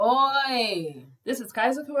Hi! This is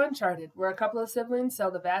Kaizoku Uncharted, where a couple of siblings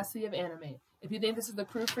sail the vast sea of anime. If you think this is the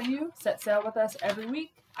crew for you, set sail with us every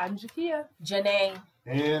week. I'm Jakia. Jenae.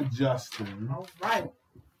 And Justin.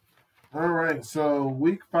 All right, so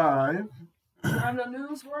week 5. You have no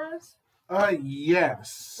news for us?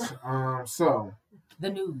 Yes. So. The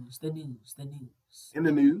news. In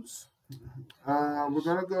the news, we're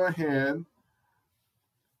going to go ahead.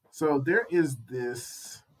 So there is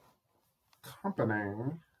this company.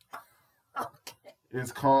 Okay.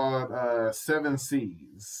 It's called 7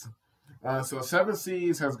 Seas. So 7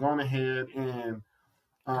 Seas has gone ahead and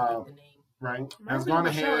the name. right has gone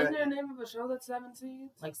ahead. Isn't there a name of a show that's 7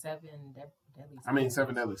 Seeds? Like 7 Deadly Sins. I mean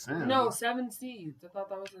 7 Deadly Sins. No, 7 Seeds. I thought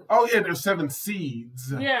that was it. Oh yeah, there's 7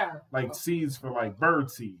 seeds. Yeah. Like seeds for like bird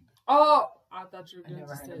seed. Oh, I thought you were I going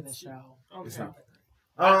never to heard say of the show. Okay. It's not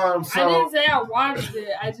I didn't say I watched it.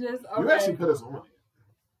 I just okay. You actually put us on it.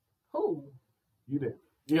 Who? You did.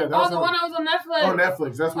 Yeah, that was the one that was on Netflix. On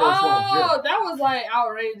Netflix, that's what I saw. Yeah. That was like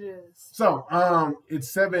outrageous. So,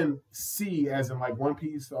 it's 7C as in like One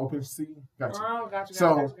Piece, open C. Gotcha. Oh, gotcha.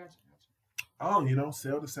 Oh,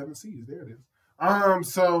 sail the 7 Cs. There it is.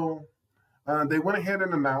 So they went ahead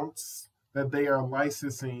and announced that they are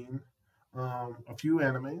licensing a few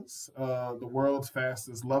animes. The world's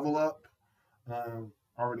fastest level up.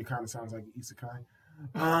 Already kind of sounds like an isekai.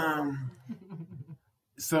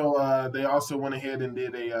 So they also went ahead and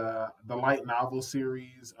did the light novel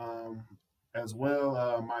series as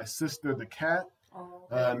well. My Sister the Cat,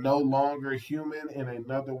 No Longer Human in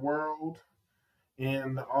Another World,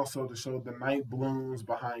 and also to show The Night Blooms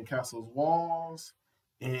Behind Castle's Walls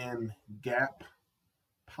and Gap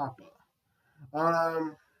Papa.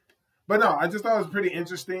 But no, I just thought it was pretty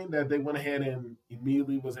interesting that they went ahead and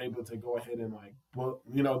immediately was able to go ahead and like book.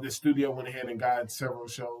 The studio went ahead and got several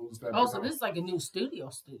shows. So this is like a new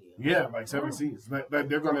studio. Yeah, like 7 Seas. Like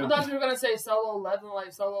they're gonna. I thought you were gonna say solo leveling.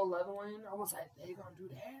 I was like, they gonna do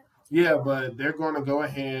that? Yeah, but they're gonna go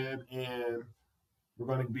ahead and we're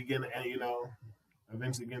gonna begin,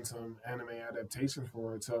 eventually get some anime adaptations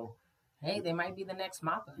for it. So. Hey, they might be the next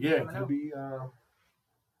manga. Yeah, it could be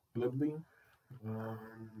Blibly.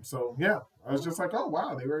 So yeah, I was just like, oh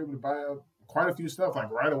wow, they were able to buy up quite a few stuff like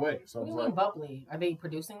right away. So what do you mean Bubbly? Are they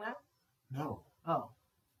producing that? No. Oh.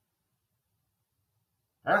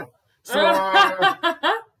 All right. So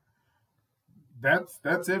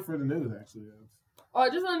that's it for the news actually. I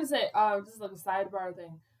just wanted to say, just like a sidebar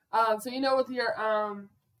thing. So with your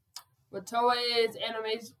with Toei's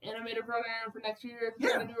animated program for next year, if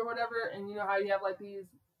you're gonna do or whatever, and you know how you have like these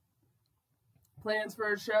plans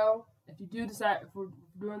for a show. If you do decide, if we're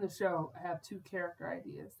doing the show, I have 2 character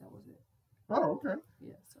ideas. That was it. Oh, okay.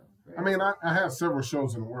 Yeah. So. I mean, I have several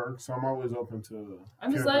shows in the work, so I'm always open to.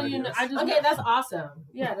 I'm just letting you know. Okay, that's awesome.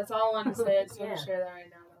 Yeah, that's all I wanted to say. I just want to share that right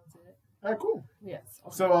now. That was it. All right, cool. Yes.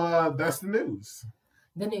 Okay. So that's the news.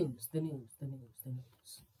 The news.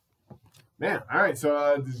 Man, all right.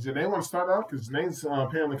 So does Jenae want to start off? Because Jenae's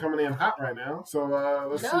apparently coming in hot right now. So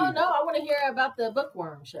let's see. No, I want to hear about the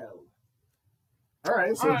Bookworm show. All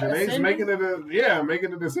right, so Jenae's making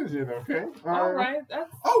a decision. Okay. All right.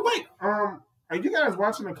 Oh wait. Are you guys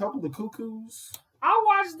watching A Couple of Cuckoos? I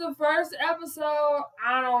watched the first episode.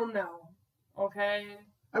 I don't know. Okay.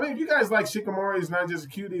 I mean, if you guys like Shikimori, it's not just a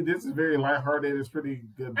cutie. This is very lighthearted. It's pretty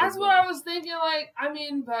good. That's what I was thinking. Like, I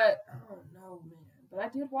mean, but I don't know, man. But I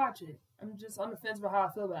did watch it. I'm just on the fence about how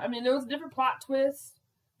I feel about it. I mean, there was a different plot twist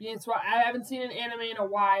being swapped. I haven't seen an anime in a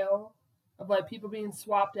while. Of like people being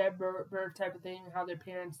swapped at birth type of thing, how their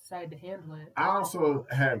parents decided to handle it. I also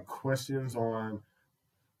had questions on.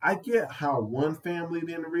 I get how one family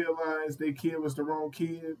didn't realize their kid was the wrong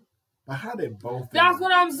kid, but how did both? That's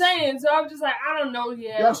what I'm saying. So I'm just like, I don't know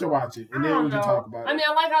yet. Y'all should watch it, and then we can talk about it. I mean,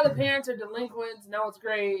 I like how the parents are delinquents. Now it's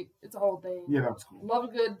great. It's a whole thing. Yeah, that was cool. Love a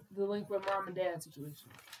good delinquent mom and dad situation.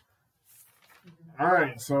 All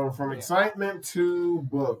right, so from excitement to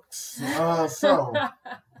books. So.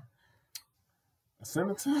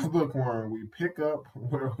 Ascendance to the Bookworm, we pick up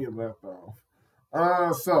where we left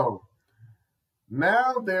off. So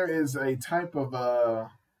now there is a type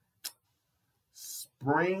of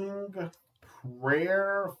spring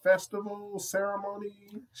prayer festival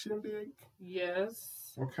ceremony shindig.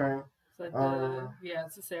 Yes. Okay. It's like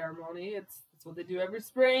it's a ceremony. It's what they do every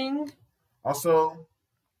spring. Also,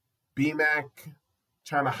 BMAC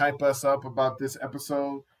trying to hype us up about this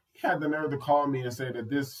episode. He had the nerve to call me and say that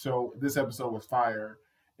this episode was fire.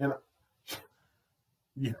 And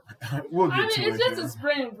yeah, we'll get to it. It's just a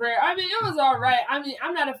spring prayer. I mean, it was all right. I mean,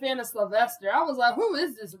 I'm not a fan of Sylvester. I was like, who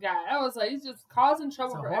is this guy? I was like, he's just causing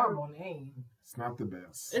trouble for everyone. Name. It's not the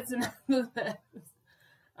best. It's not the best.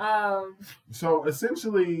 So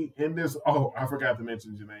essentially, in this, I forgot to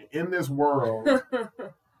mention, Jenae. In this world,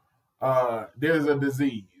 there's a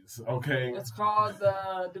disease. Okay, it's called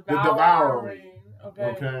the devouring.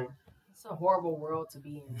 Okay. It's a horrible world to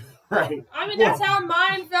be in. Right. I mean, that's how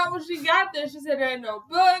mine felt when she got there. She said there ain't no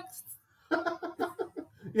books.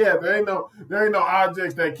 Yeah, there ain't no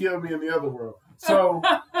objects that kill me in the other world. So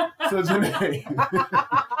Jenae,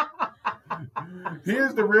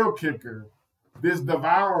 here's the real kicker. This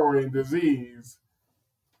devouring disease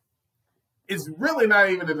is really not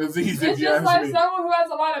even a disease. It's just like someone who has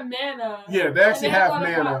a lot of mana. Yeah, they actually have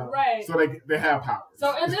mana, right? So they have powers.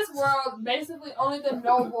 So in this world, basically only the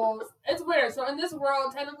nobles. It's weird. So in this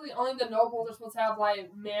world, technically only the nobles are supposed to have like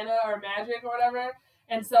mana or magic or whatever.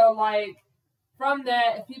 And so like from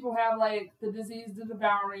that, if people have like the disease, the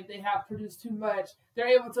devouring, they have produced too much, they're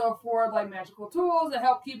able to afford like magical tools that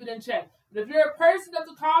help keep it in check. But if you're a person of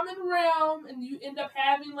the common realm and you end up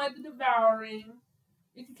having like the devouring,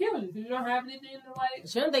 it can kill you because you don't have anything to like.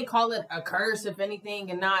 Shouldn't they call it a curse, if anything,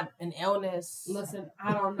 and not an illness? Listen,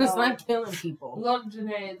 I don't know. It's not killing people. Look,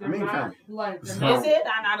 Jenae, they're not like. Is it?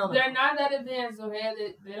 I don't know. They're not that advanced,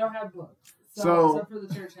 okay? They don't have books. So except for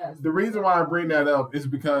the church has. The reason why I bring that up is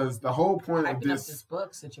because the whole point of this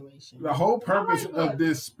book situation, the whole purpose of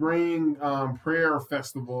this spring prayer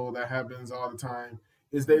festival that happens all the time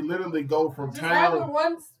is they literally go from Just town. have it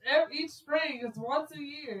once each spring. It's once a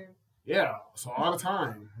year. Yeah, so all the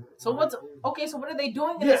time. So what are they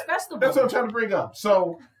doing in this festival? That's what I'm trying to bring up.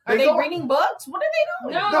 So are they reading books? What are they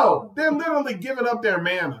doing? No, they're literally giving up their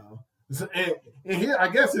mana. And here, I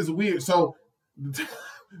guess it's weird. So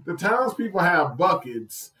the townspeople have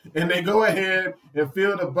buckets, and they go ahead and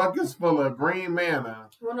fill the buckets full of green mana.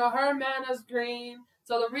 Well, no, her mana's green.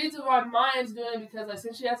 So the reason why mine's doing it because like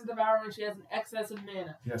since she has a devouring, she has an excess of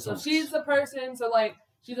mana. Yeah, so she's the person. So like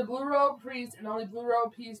she's a blue robe priest, and only blue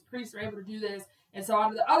robe priests are able to do this. And so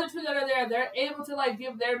out of the other two that are there, they're able to like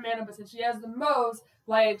give their mana, but since she has the most,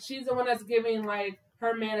 like she's the one that's giving like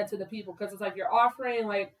her mana to the people because it's like you're offering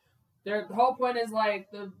like. The whole point is like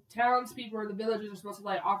the townspeople or the villagers are supposed to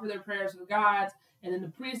like offer their prayers to the gods, and then the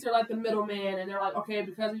priests are like the middleman, and they're like, okay,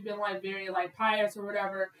 because we've been like very like pious or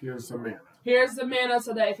whatever. Here's some mana. Here's the mana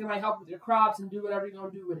so that it can like help with your crops and do whatever you're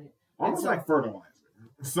gonna do with it. Almost like fertilizer.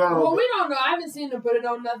 So well, we don't know. I haven't seen them put it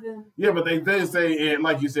on nothing. Yeah, but they did say it,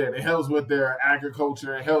 like you said, it helps with their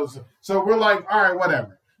agriculture. It helps. So we're like, all right,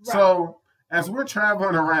 whatever. Right. So as we're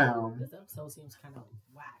traveling around, this episode seems kind of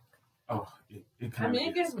whack. Oh,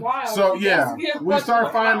 it gets wild. So yeah, we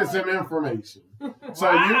start finding some information.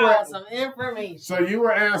 So some information. So you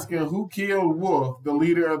were asking who killed Wolf, the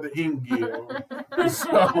leader of the Ink Guild.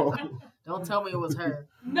 So don't tell me it was her.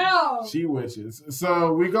 No, she wishes.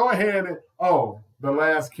 So we go ahead and the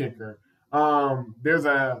last kicker. There's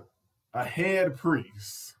a head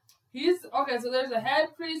priest. He's okay. So there's a head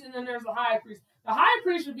priest and then there's a high priest. The high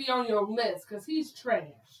priest should be on your list because he's trash.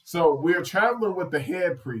 So we're traveling with the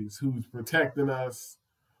head priest who's protecting us,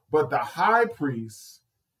 but the high priest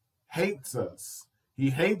hates us. He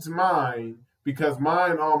hates mine because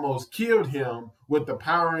mine almost killed him with the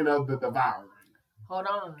powering of the devouring. Hold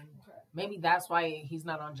on. Maybe that's why he's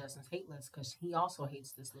not on Justin's hate list because he also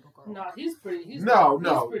hates this little girl. No, he's pretty. That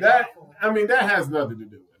awful. I mean, that has nothing to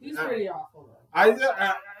do with it. He's pretty awful.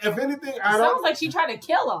 If anything, sounds like she tried to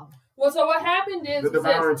kill him. Well, so what happened is the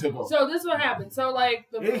devouring took over. So this is what happened. So like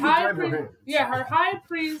the high priest, her high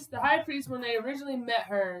priest, the high priest when they originally met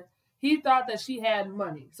her, he thought that she had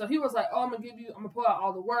money. So he was like, "Oh, I'm gonna pull out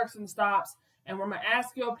all the works and stops, and we're gonna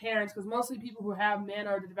ask your parents because mostly people who have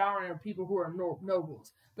mana or devouring are people who are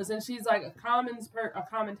nobles. But since she's like a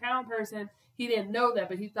common town person, he didn't know that,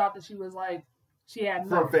 but he thought that she was like she had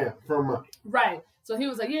money from money. Right. So he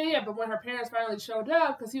was like, yeah. But when her parents finally showed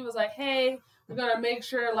up, because he was like, hey. We're going to make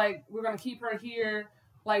sure, like, we're going to keep her here.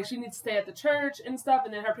 Like, she needs to stay at the church and stuff.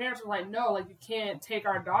 And then her parents were like, no, like, you can't take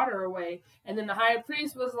our daughter away. And then the high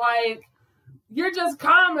priest was like, you're just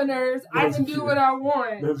commoners. I can do what I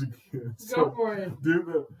want. Go for it.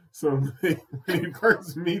 So when he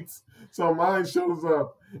first meets, so mine shows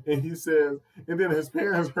up. And he says, and then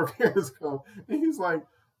her parents come. And he's like,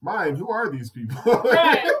 mine, who are these people?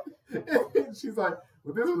 Right. And she's like,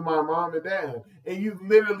 well, this is my mom and dad. And you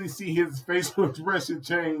literally see his facial expression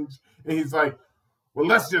change. And he's like, well,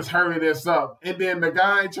 let's just hurry this up. And then the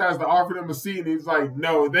guy tries to offer them a seat. And he's like,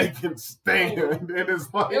 no, they can stand. And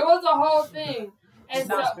it's like... It was a whole thing. And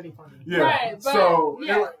that's pretty funny. Yeah. Right,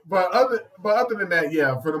 but other than that,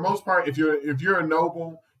 yeah, for the most part, if you're a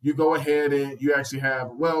noble, you go ahead and you actually have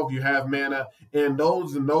wealth, you have mana. And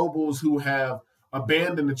those nobles who have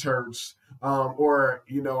abandoned the church or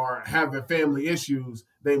are having family issues,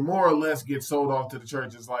 they more or less get sold off to the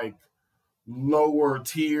church as like lower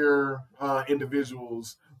tier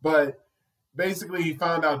individuals. But basically, he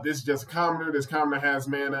found out this is just a commoner. This commoner has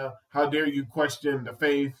mana. How dare you question the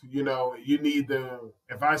faith? You need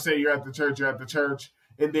if I say you're at the church, you're at the church.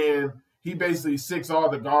 And then he basically sicks all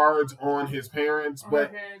the guards on his parents.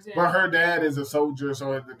 But her dad is a soldier,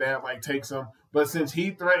 so the dad takes him. But since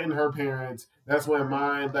he threatened her parents, that's when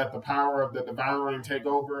Mind let the power of the devouring take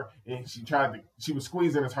over, and she was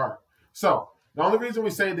squeezing his heart. So the only reason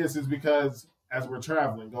we say this is because as we're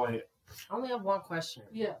traveling, go ahead. I only have one question.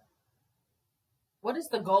 Yeah. What is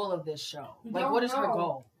the goal of this show? What is her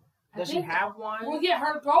goal? Does she have one? Well, yeah,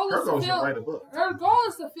 her goal is to write a book. Her goal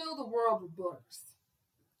is to fill the world with books.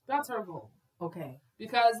 That's her goal. Okay.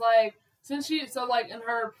 Because since in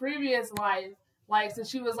her previous life, since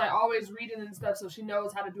she was always reading and stuff, so she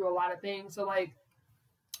knows how to do a lot of things. So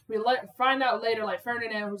we find out later,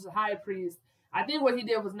 Ferdinand, who's the high priest, I think what he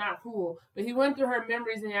did was not cool, but he went through her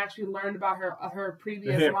memories and he actually learned about her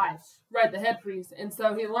previous life. Right, the head priest. And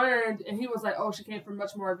so he learned, and he was like, oh, she came from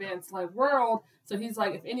much more advanced world. So he's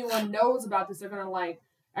like, if anyone knows about this, they're gonna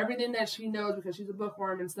everything that she knows because she's a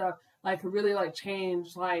bookworm and stuff, could really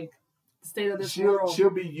change the state of this world. She'll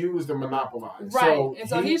be used and monopolized. Right.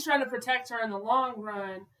 So he's trying to protect her in the long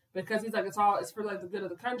run because he's it's for the good of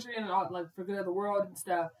the country and all for good of the world and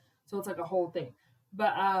stuff. So it's a whole thing.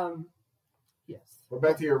 But yes. But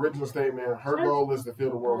back to your original statement, her goal is to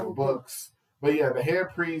fill the world with books. But yeah, the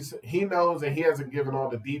head priest, he knows, and he hasn't given all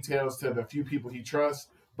the details to the few people he trusts,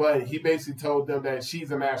 but he basically told them that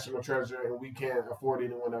she's a national treasure and we can't afford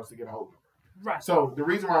anyone else to get a hold of her. Right. So the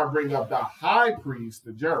reason why I bring up the high priest,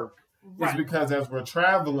 the jerk, is because as we're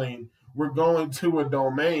traveling, we're going to a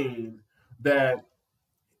domain that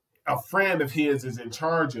a friend of his is in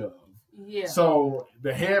charge of. Yeah. So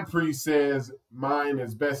the head priest says, mine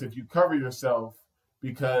is best if you cover yourself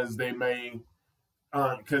because they may,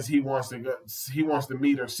 because he wants to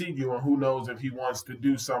meet or see you, and who knows if he wants to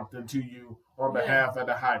do something to you on behalf of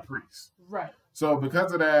the high priest. Right. So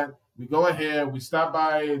because of that, we go ahead, we stop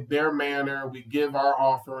by their manor, we give our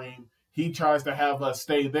offering. He tries to have us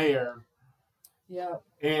stay there. Yeah.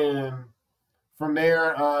 And from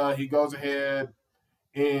there, he goes ahead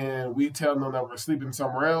and we tell them that we're sleeping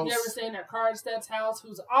somewhere else. Yeah, we're staying at Cardstep's house,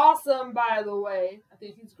 who's awesome, by the way. I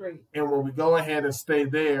think he's great. And when we go ahead and stay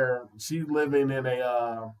there, she's living in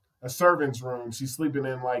a servant's room. She's sleeping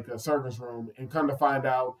in a servant's room. And come to find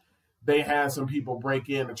out, they had some people break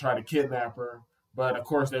in to try to kidnap her. But, of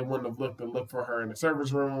course, they wouldn't have looked for her in the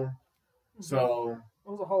servant's room. Mm-hmm. So it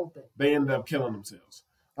was a whole thing. They ended up killing themselves.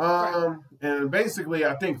 And basically,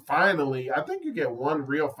 I think you get one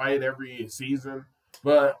real fight every season.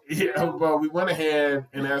 But but we went ahead,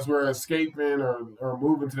 and as we're escaping or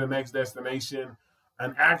moving to the next destination,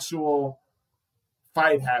 an actual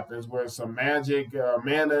fight happens where some magic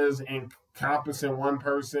manas encompassing one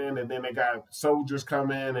person, and then they got soldiers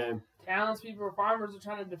coming and townspeople, farmers are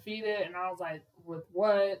trying to defeat it, and I was like, with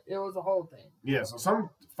what? It was a whole thing. Yeah, so some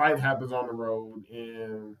fight happens on the road,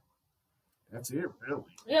 and that's it,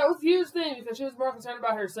 really. Yeah, it was a huge thing because she was more concerned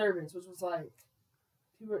about her servants, which was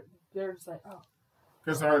they're just like, oh.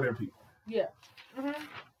 Because they are their people. Yeah. Mm-hmm.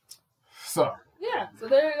 So. Yeah, so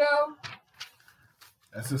there you go.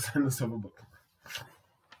 That's the sentence of a book.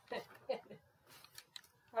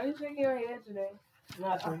 Why are you shaking your head today?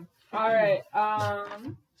 Nothing. All right.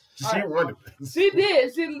 She wanted this. She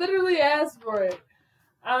did. She literally asked for it.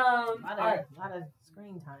 A lot of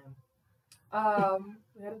screen time.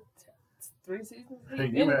 We had 3 seasons. Hey,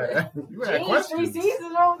 you had questions. 3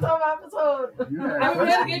 seasons on some episode. We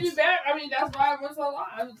had to get you back. I mean, that's why it went so long.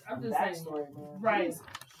 I'm just saying. Man. Right.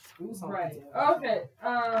 Right. Okay.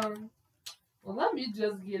 Well, let me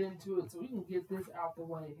just get into it so we can get this out the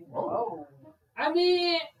way. Whoa. I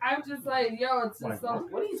mean, I'm just like, yo, it's just so.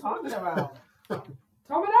 What are you talking about?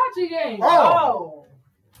 Tomodachi Game. Oh.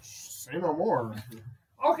 Say no more.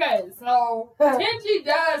 Okay, so Tenji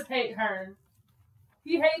does hate her.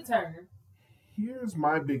 He hates her. Here's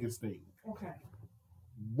my biggest thing. Okay.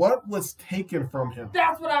 What was taken from him?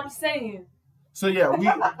 That's what I'm saying. So yeah, we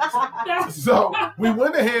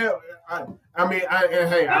went ahead. I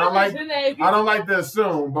don't like to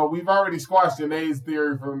assume, but we've already squashed Jenae's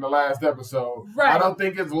theory from the last episode. Right. I don't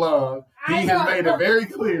think it's love. He has made it very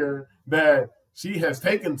clear that she has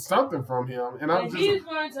taken something from him, and he's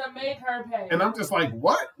going to make her pay. And I'm just like,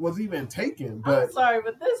 what was even taken? But I'm sorry,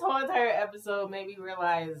 but this whole entire episode made me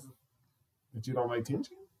realize that you don't like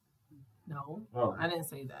Tenji. No, oh. I didn't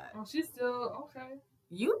say that. Oh, she's still okay.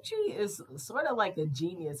 Yuji is sort of like a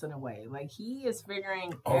genius in a way. Like, he is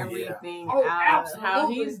figuring everything Oh, out, absolutely. how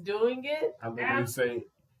he's doing it. I literally say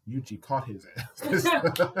Yuji caught his ass.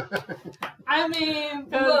 I mean,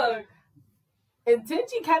 look. And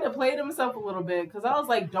Tenji kind of played himself a little bit because I was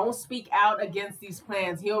like, don't speak out against these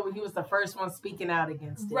plans. He was the first one speaking out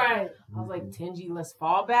against it. Right. I was like, Tenji, let's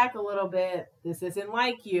fall back a little bit. This isn't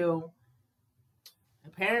like you.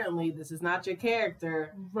 Apparently, this is not your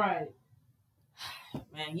character. Right.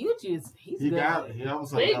 Man, Yuji he's he good. got it. I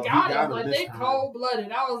was like, They got him. Like, this they time.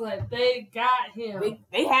 cold-blooded. I was like, they got him.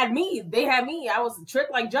 They had me. I was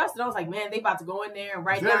tricked like Justin. I was like, man, they about to go in there and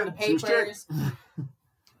write down the papers.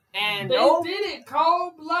 And they did it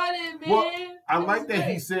cold-blooded, man. Well, I like that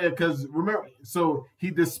he said, because remember, so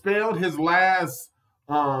he dispelled his last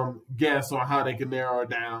guess on how they can narrow it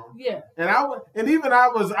down. Yeah. And I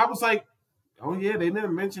was like, oh yeah, they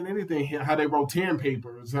didn't mention anything here, how they wrote 10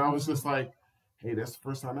 papers. And I was just like, hey, that's the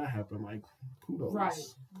first time that happened. Like,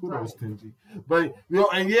 kudos. Kudos, Tenji. But,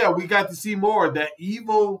 and yeah, we got to see more. That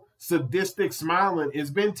evil, sadistic smiling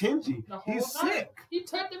has been Tenji. He's sick. He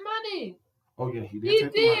took the money. Oh, yeah, he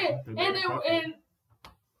did. He did. And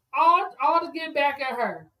all to get back at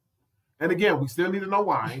her. And again, we still need to know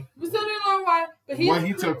why. But what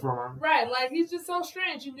he took from her. Right, like, he's just so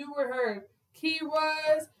strange. You knew where her key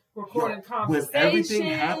was. Recording conversations. When everything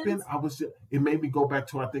happened, it made me go back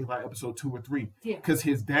to, I think, like episode 2 or 3. Yeah. Because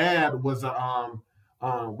his dad was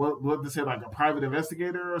what they say, like a private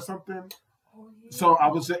investigator or something. Oh, yeah. So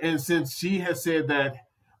and since she has said that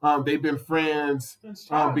they've been friends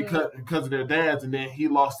because of their dads, and then he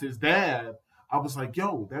lost his dad, I was like,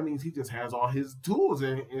 yo, that means he just has all his tools,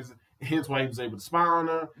 and hence why he was able to spy on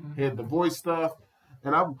her, had the voice stuff.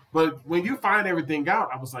 But when you find everything out,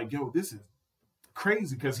 I was like, yo, this is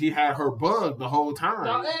crazy, because he had her bugged the whole time.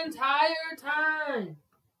 The entire time.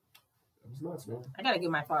 It was nuts, man. I gotta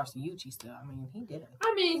give my flowers to Yuji still. I mean, he did it.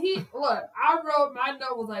 I mean, I wrote my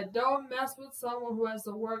note was like, don't mess with someone who has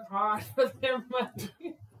to work hard for their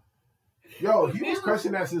money. Yo, he was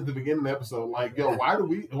questioning that since the beginning of the episode. Like, yo, why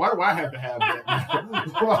do I have to have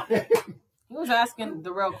that? He was asking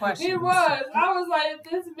the real questions. He was. I was like,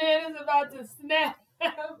 this man is about to snap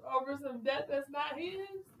over some debt that's not his.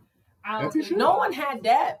 No one had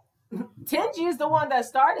debt. Tenji is the one that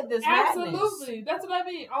started this Absolutely. madness. That's what I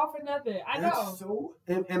mean. All for nothing. I know. So,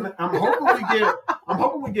 and I'm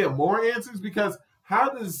hoping we get more answers, because how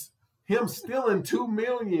does him stealing $2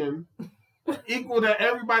 million equal that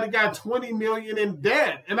everybody got $20 million in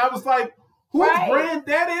debt? And I was like, whose grand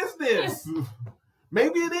debt is this?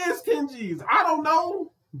 Maybe it is Tenji's. I don't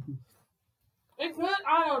know. It could.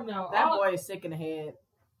 I don't know. That boy is sick in the head.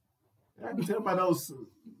 I can tell by those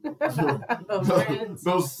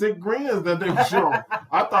sick grins that they were showing.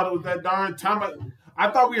 I thought it was that darn I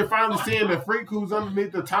thought we were finally seeing the freak who's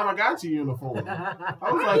underneath the Tamagotchi uniform.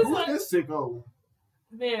 I was like, who's this sicko?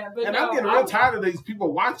 Yeah, but and I'm getting real tired of these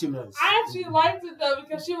people watching us. I actually liked it though,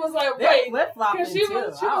 because she was like, wait, because she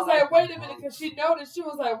was like, wait a minute, because she noticed. She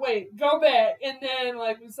was like, wait, go back, and then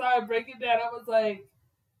like we saw her break it down. I was like,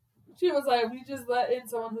 she was like, we just let in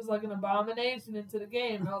someone who's like an abomination into the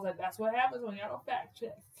game, and I was like, that's what happens when y'all don't fact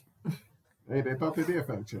check. Hey, they thought they did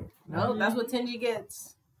fact check. No, that's what Tenji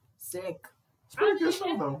gets. Sick. It's pretty good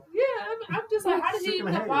show though. Yeah, I mean, I'm just like, how did he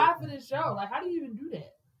even apply for this show? Like, how do you even do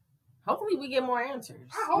that? Hopefully we get more answers.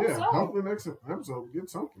 I hope so. Hopefully next episode we get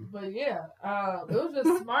something. But yeah, it was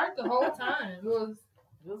just smart the whole time. It was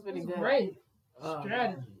really good. Great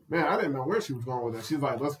strategy. Man, I didn't know where she was going with that. She's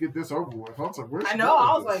like, let's get this over with. I was like, where's she going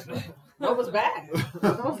I was with like, what was bad?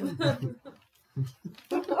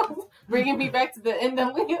 Bringing me back to the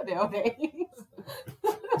NWO days.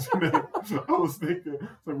 I was thinking,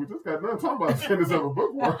 so we just got done talking about Ascendance of a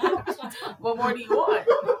Bookworm. What more do you want?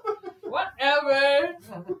 Whatever.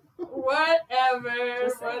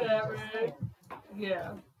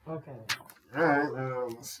 Yeah. Okay. All right.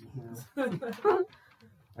 Let's see here.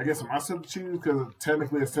 I guess am I supposed to choose, because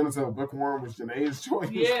technically Ascendance of a Bookworm was Jenae's choice.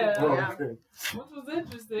 Yeah. Okay. Which was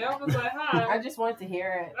interesting. I was like, hi. I just wanted to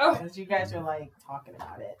hear it because you guys are like talking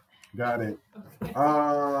about it. Got it. Okay.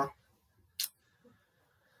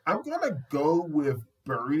 I'm gonna go with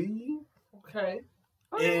Birdie. Okay.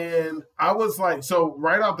 And I was like, so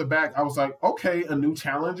right off the back, I was like, okay, a new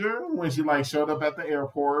challenger, when she like showed up at the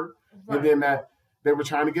airport, and then that they were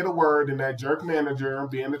trying to get a word, and that jerk manager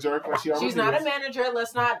being the jerk like she always She's not a manager.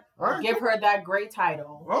 Let's not give her that great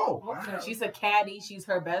title. Oh, wow. She's a caddy. She's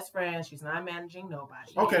her best friend. She's not managing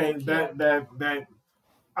nobody. Okay, that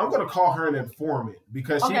I'm gonna call her an informant,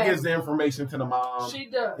 because she gives the information to the mom. She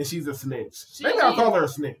does, and she's a snitch. Maybe I'll call her a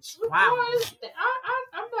snitch. Wow,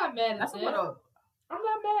 I'm not mad at that. I'm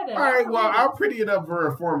not mad at. All right, well, I'll pretty it up for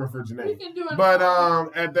a former for Jenae. We can do it. But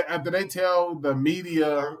after they tell the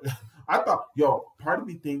media, I thought, part of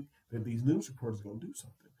me think that these news reporters are gonna do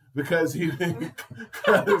something because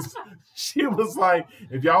she was like,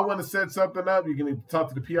 if y'all want to set something up, you can talk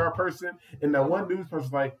to the PR person, and that one news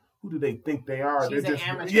person's like, who do they think they are? She's They're an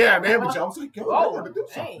amateur. Yeah, an amateur. I was like, they got to do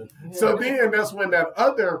something. Dang. So then that's when that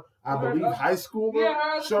other, I believe, high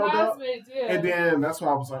schooler showed up. Yeah. And then that's why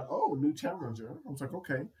I was like, oh, new challenger. I was like,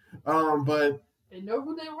 okay. But they know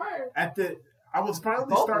who they were. I was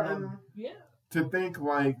finally starting to think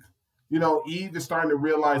like, Eve is starting to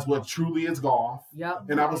realize what truly is golf. Yep.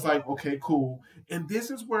 And I was like, okay, cool. And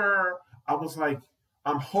this is where I was like,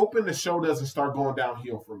 I'm hoping the show doesn't start going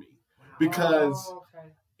downhill for me. Because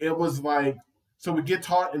it was like, so we get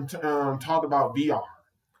taught about VR.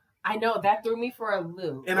 I know, that threw me for a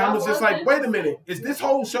loop. And I was just like, wait a minute, is this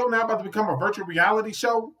whole show now about to become a virtual reality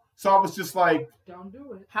show? So I was just like, don't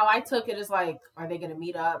do it. How I took it is like, are they going to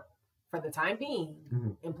meet up for the time being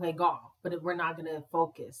and play golf? But we're not going to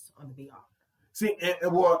focus on the VR. See,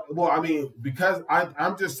 I mean, because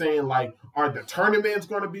I'm just saying, like, are the tournaments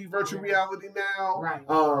going to be virtual reality now? Right.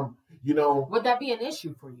 Would that be an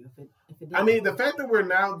issue for you if it did? I mean, the fact that we're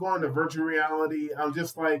now going to virtual reality, I'm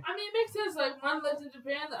just like... I mean, it makes sense. Like, one lives in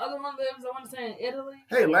Japan, the other one lives, I want to say, in Italy.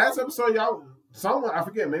 Hey, last episode, I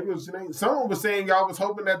forget, maybe it was Jenae, someone was saying y'all was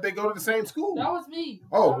hoping that they go to the same school. That was me.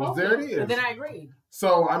 Oh, well, there it is. And then I agreed.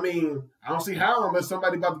 So, I mean, I don't see how unless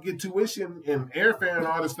somebody about to get tuition and airfare and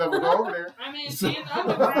all this stuff and go over there. I mean, she in the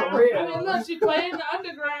underground. I mean, look, she played in the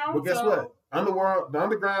underground. But guess what? The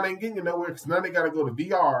underground ain't getting you nowhere because now they got to go to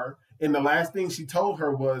VR. And the last thing she told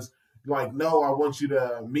her was, like, no, I want you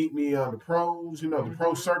to meet me on the pros, the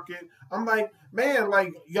pro circuit. I'm like, man,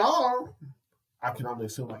 like, y'all, I can only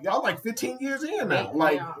assume, like, y'all like 15 years in now.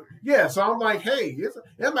 Like, yeah, so I'm like, hey,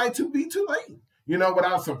 it might be too late,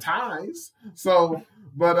 without some ties. So,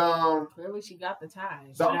 but... Clearly she got the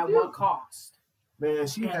ties. So at what cost? Man,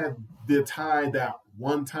 she had the tie that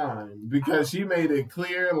one time because she made it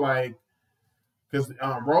clear, like, because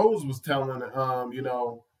Rose was telling,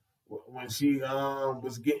 when she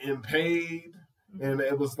was getting paid, and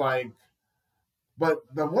it was like, but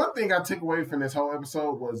the one thing I took away from this whole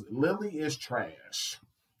episode was Lily is trash.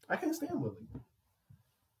 I can't stand Lily.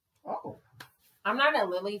 Oh. I'm not a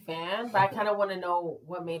Lily fan, but I kind of want to know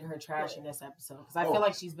what made her trash in this episode because I feel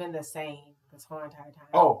like she's been the same this whole entire time.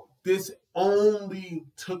 Oh, this only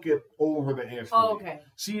took it over the edge. Oh, okay.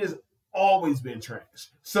 She has always been trash.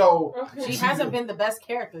 So she hasn't been the best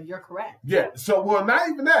character. You're correct. Yeah. So not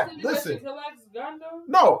even that. Listen. She collects Gundam?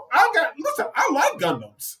 No, I like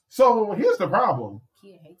Gundams. So here's the problem.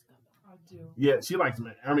 Kia hates Gundam. I do. Yeah, she likes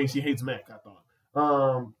mech. I mean, she hates mech, I thought.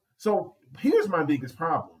 So here's my biggest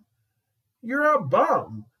problem. You're a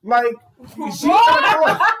bum. Like, she's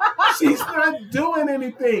not doing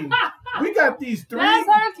anything. We got these three. That's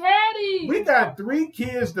her caddy. We got 3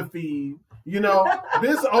 kids to feed.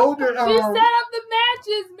 This older... she set up the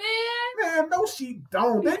matches, man. Man, no, she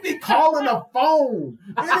don't. They be calling a phone.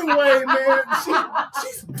 Anyway, man,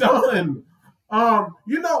 she's done.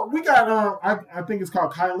 We got, I think it's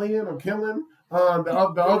called Kylan or Killen, the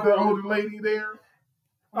other older lady there.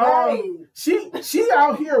 She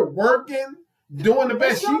out here working, doing the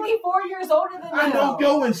best. She's only 4 years older than I know,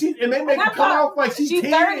 and they make her come off like she's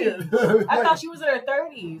 10. 30. I thought she was in her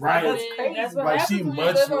 30s. Right. That's crazy. That's what like happens she when you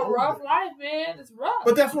much live a older. rough life, man. It's rough.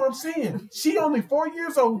 But that's what I'm saying. She only 4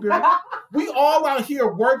 years older. We all out here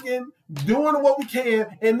working, doing what we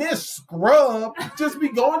can, and this scrub just be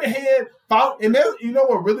going ahead. And then,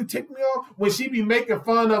 what really ticked me off? When she be making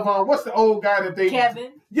fun of, what's the old guy that they...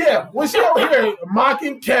 Kevin. Yeah, when she over here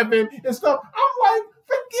mocking Kevin and stuff, I'm like,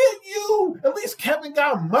 forget you. At least Kevin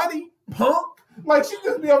got money, punk. Like, she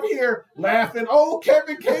just be over here laughing. Oh,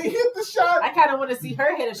 Kevin can't hit the shot. I kind of want to see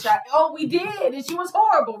her hit a shot. Oh, we did, and she was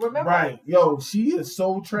horrible, remember? Right. Yo, she is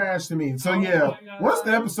so trash to me. So, once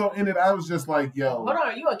the episode ended, I was just like, yo. Hold on,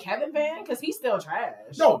 are you a Kevin fan? Because he's still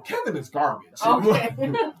trash. No, Kevin is garbage. Okay.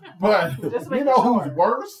 But, who's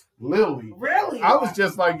worse? Lily. Really? I was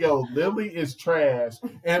just like, yo, Lily is trash.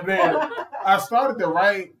 And then I started to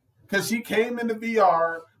write, because she came into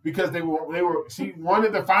VR, because she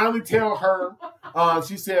wanted to finally tell her,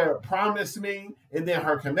 she said, promise me, and then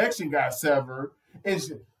her connection got severed,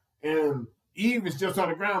 and Eve is just on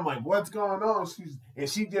the ground like, what's going on?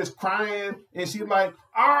 She just crying, and she like,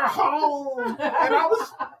 our home, and I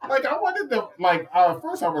was like, I wanted to, like,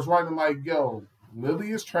 first I was writing like, yo, Lily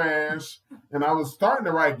is trash, and I was starting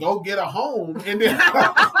to write, go get a home, and then,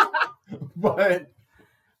 but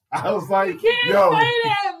I was like, you can't yo, say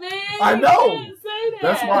that, man. I know. You can't say that.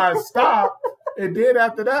 That's why I stopped. And then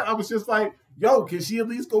after that, I was just like, yo, can she at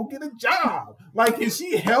least go get a job? Like, can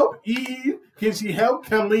she help Eve? Can she help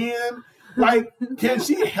Kalin? Like, can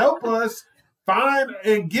she help us find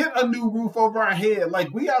and get a new roof over our head?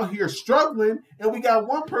 Like, we out here struggling, and we got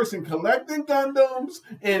one person collecting Gundams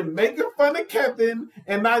and making fun of Kevin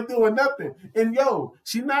and not doing nothing. And yo,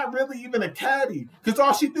 she's not really even a caddy, because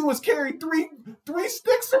all she do is carry three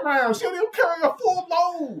sticks around. She don't even carry a full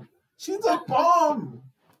load. She's a bum.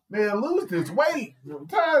 Man, lose this weight. I'm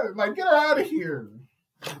tired. Like, get her out of here.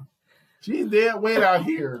 She's dead weight out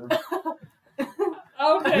here.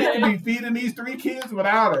 Okay. We could be feeding these 3 kids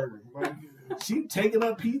without her. Like, she taking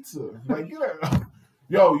up pizza. Like, get her.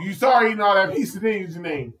 Yo, you started eating all that pizza, didn't you,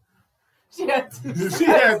 Jenae? She had 2 slices. She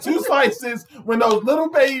had 2 slices when those little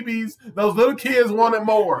babies, those little kids wanted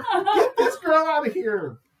more. Get this girl out of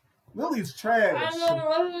here. Lily's trash. I know there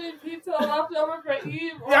wasn't any pizza left over for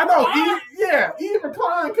Eve. Yeah, I know. Eve and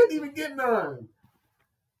Klein couldn't even get none.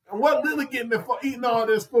 And what Lily eating all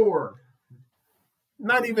this for?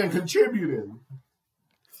 Not even contributing.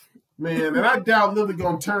 Man, and I doubt Lily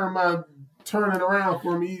gonna turn it around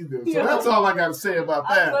for me either. So that's all I gotta say about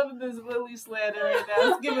that. I love this Lily slander right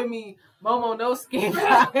now. It's giving me Momonosuke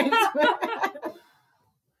vibes.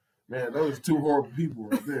 Man, those 2 horrible people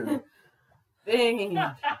right there. Dang.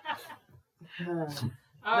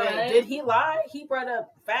 Right. Did he lie? He brought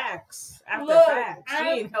up facts after facts. She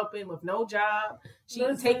ain't helping with no job. She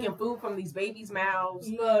was taking food from these babies' mouths.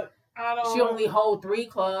 Look, She only hold 3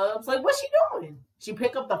 clubs. Like, what's she doing? She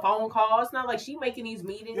pick up the phone calls. It's not like she making these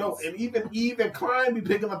meetings. Yo, and even Eve and Klein be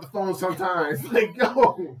picking up the phone sometimes. Like,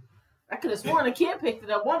 yo. I could have sworn a kid picked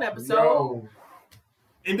it up one episode. Yo.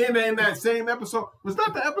 And then in that same episode, was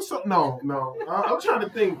that the episode? No. I'm trying to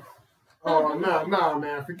think. Oh, no,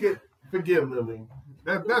 man. Forget Lily.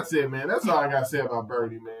 That's it, man. That's all I gotta say about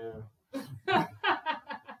Birdie, man.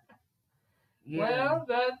 Well,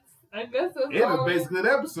 I guess that's it was basically an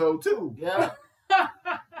episode too. Yeah.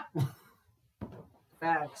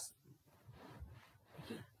 Facts.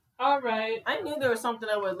 All right. I knew there was something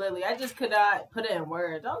up with Lily. I just could not put it in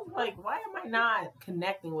words. I was like, why am I not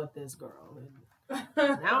connecting with this girl?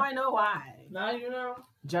 And now I know why. Now you know.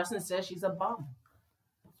 Justin says she's a bum.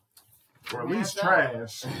 Or at least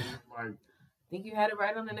trash. Like, I think you had it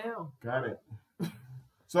right on the nail. Got it.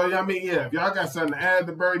 So, I mean, if y'all got something to add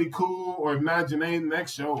to Birdie, cool. Or if not, Jenae,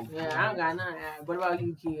 next show. Yeah, I don't got nothing to add. What about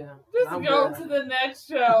you, Kia? Just go to the next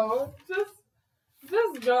show.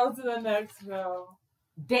 Just go to the next show.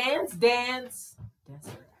 Dance.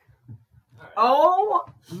 Oh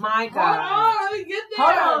my God. Hold on, let me get there.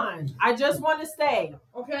 Hold on. I just want to say.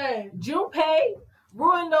 Okay. Junpei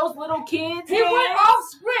ruined those little kids. He went off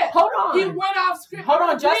script. Hold on. He went off script. Hold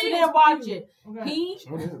on, Justin didn't watch it. Okay.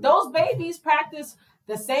 Those babies practiced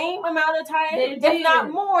the same amount of time, if not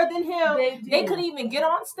more than him. They couldn't even get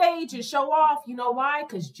on stage and show off. You know why?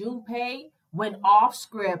 Because Junpei went off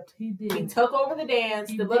script. He did. He took over the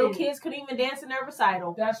dance. The little kids couldn't even dance in their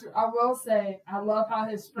recital. That's I will say, I love how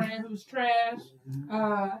his friend who's trash,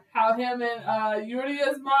 how him and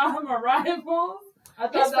Yuria's mom are rivals. I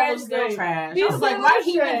thought his friend's still trash. I was like, why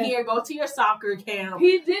he in here? Go to your soccer camp.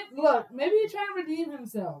 He did look. Maybe he's trying to redeem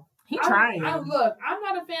himself. He trying. I'm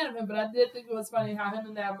not a fan of him, but I did think it was funny how him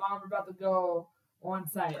and that mom were about to go on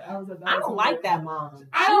site. I don't like that mom.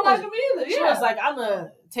 I don't like him either. She was like, I'm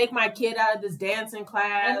gonna take my kid out of this dancing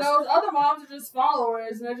class. And those other moms are just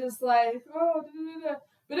followers, and they're just like, oh, da-da-da.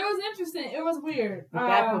 But it was interesting. It was weird. But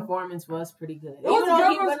that performance was pretty good. Even though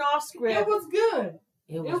he went off script. It was good.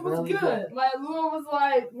 It was really good. Like, Lua was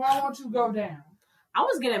like, why won't you go down? I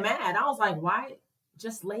was getting mad. I was like, why?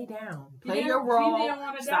 Just lay down. Play your role.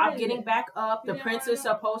 Stop getting back up. The prince is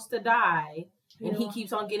supposed to die. And he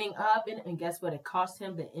keeps on getting up. And guess what? It cost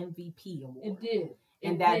him the MVP award. It did.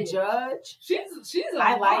 And that judge. She's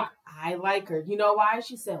I like her. You know why?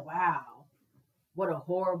 She said, wow. What a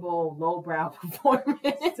horrible lowbrow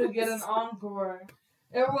performance. To get an encore.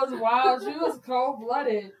 It was wild. She was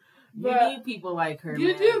cold-blooded. You need people like her.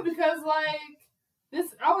 You do, because this.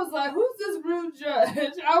 I was like, "Who's this rude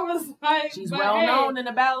judge?" I was like, "She's well known in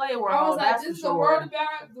the ballet world." I was like, "This is the world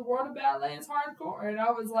of ballet is hardcore," and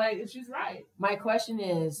I was like, "She's right." My question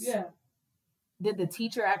is, did the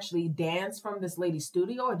teacher actually dance from this lady's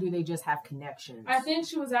studio, or do they just have connections? I think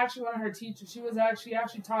she was actually one of her teachers. She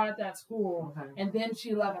actually taught at that school, and then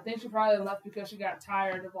she left. I think she probably left because she got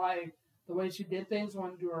tired of the way she did things,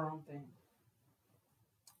 wanted to do her own thing.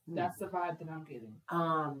 That's the vibe that I'm getting.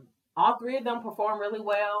 All 3 of them performed really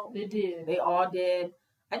well. They did. They all did.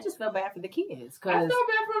 I just feel bad for the kids. I feel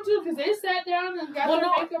bad for them too, because they sat down and got their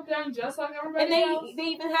makeup done just like everybody else. And they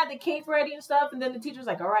even had the cake ready and stuff. And then the teacher's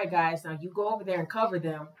like, all right, guys, now you go over there and cover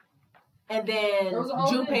them. And then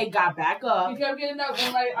Junpei got back up. He kept getting up,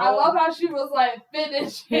 and like I love how she was like,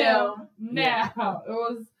 "Finish him now." Yeah. But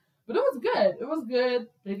it was good. It was good.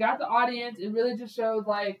 They got the audience. It really just showed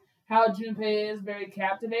like how Junpei is very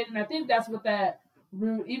captivating. I think that's what that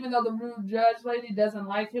rude, even though the rude judge lady doesn't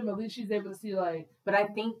like him, at least she's able to see like. But I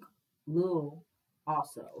think Lou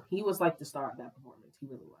also, he was like the star of that performance. He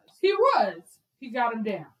really was. He was. He got him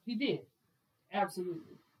down. He did.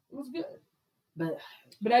 Absolutely. It was good.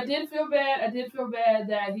 But I did feel bad. I did feel bad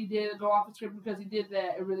that he did go off the script because he did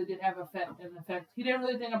that. It really did have an effect. He didn't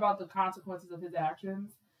really think about the consequences of his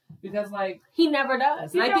actions because, like, he never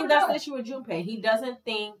does. And I think that's the issue with Junpei. He doesn't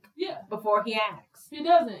think before he acts. He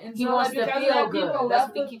doesn't. And he so, wants like, to feel good.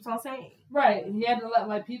 That's what he keeps on saying. Right. He had to let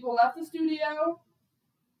like people left the studio.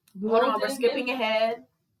 Hold on, we're skipping ahead.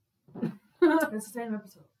 It's the same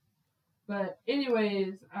episode. But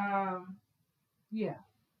anyways, yeah,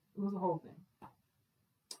 it was a whole thing.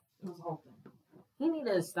 He needs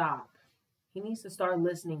to stop. He needs to start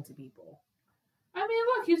listening to people. I mean,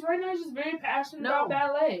 look, he's right now just very passionate about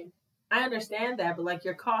ballet. I understand that, but like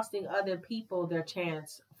you're costing other people their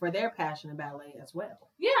chance for their passion in ballet as well.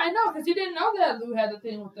 Yeah, I know, because he didn't know that Lou had the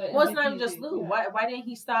thing with the. Well, it's not even just Lou. Yeah. Why didn't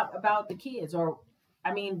he stop about the kids? Or,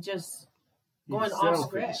 I mean, just going off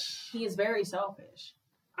script. He is very selfish.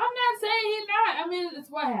 I'm not saying he's not. I mean, it's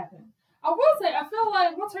what happened. I will say, I feel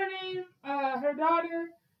like, what's her name? Her daughter.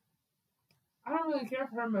 I don't really care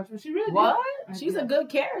for her much, but she really what? She's a good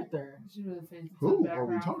character. She really fades into the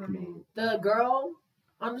background for me. The girl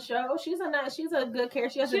on the show, she's a good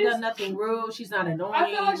character. She hasn't done nothing rude. She's not annoying.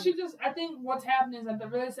 I feel like I think what's happening is that they're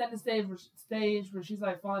really setting the stage where she's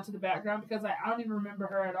like falling to the background because like, I don't even remember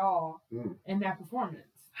her at all in that performance.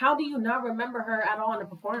 How do you not remember her at all in the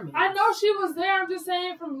performance? I know she was there. I'm just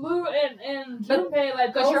saying from Lou and Junpei,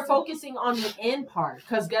 like because you're focusing on the end part.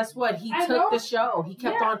 Because guess what? He took the show. He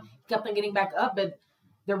kept on getting back up. But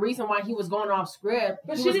the reason why he was going off script,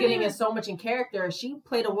 he was getting in so much in character. She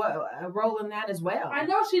played a role in that as well. I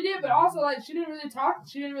know she did, but also like she didn't really talk.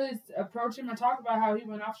 She didn't really approach him and talk about how he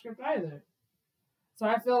went off script either. So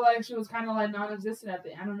I feel like she was kind of like non-existent at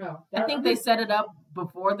the end. I don't know. I think they set it up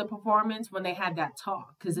before the performance when they had that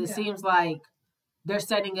talk. Because it seems like they're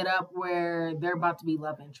setting it up where they're about to be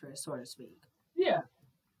love interest, so to speak. Yeah.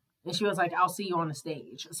 And she was like, I'll see you on the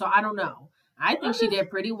stage. So I don't know. I think she did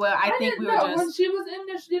pretty well. I think we were just... When she was in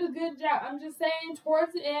there, she did a good job. I'm just saying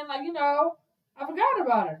towards the end, like, I forgot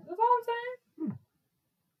about her. That's all I'm saying.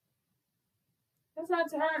 That's not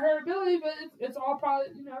to her ability, but it's all probably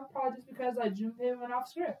just because like Junpei went off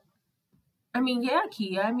script. I mean, yeah,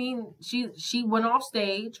 Kia. I mean, she went off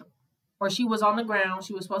stage, or she was on the ground.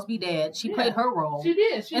 She was supposed to be dead. She played her role. She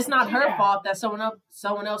did. It's not her fault that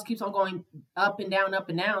someone else keeps on going up and down, up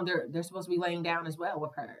and down. They're supposed to be laying down as well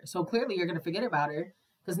with her. So clearly, you're gonna forget about her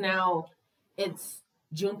because now it's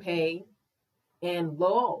Junpei and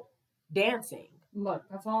Lowell dancing. Look,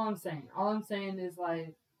 that's all I'm saying. All I'm saying is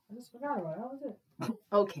like. I just forgot about it. That was it.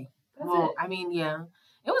 Okay. Well, I mean, yeah.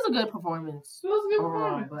 It was a good performance. It was a good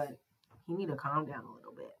performance. But he need to calm down a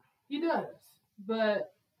little bit. He does.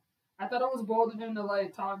 But I thought it was bold of him to,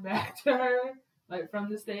 like, talk back to her, like, from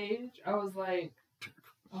the stage. I was like,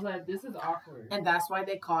 this is awkward. And that's why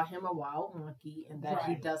they call him a wild monkey and that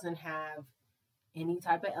he doesn't have any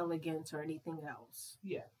type of elegance or anything else.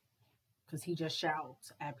 Yeah. Because he just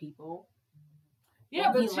shouts at people.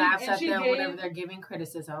 Yeah, but he laughs at them whenever they're giving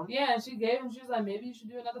criticism. Yeah, and she was like, maybe you should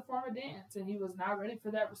do another form of dance. And he was not ready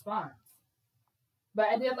for that response. But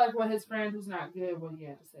I did like what his friend who's not good, what he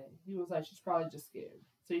had to say. He was like, she's probably just scared.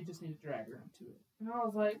 So you just need to drag her into it. And I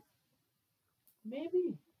was like,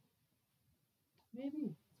 maybe. I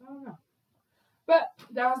don't know. But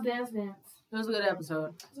that was Dance. It was a good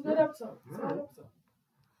episode.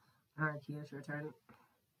 All right, Kia, it's your turn.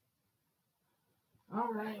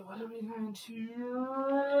 All right, what are we going to...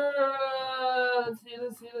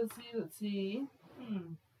 Let's see.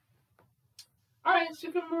 All right,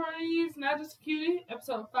 Shikimori's Not Just a Cutie,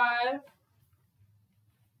 episode 5.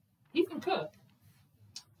 He can cook.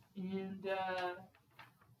 And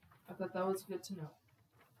I thought that was good to know.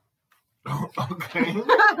 Okay.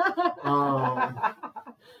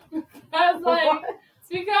 Because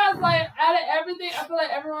out of everything, I feel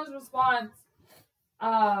like everyone's response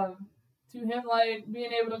to him, like,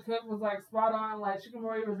 being able to cook was, like, spot on. Like,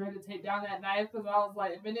 Shikimori was ready to take down that knife because I was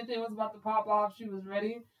like, if anything was about to pop off, she was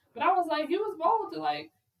ready. But I was like, he was bold to, like,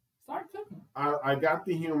 start cooking. I got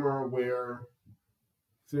the humor where,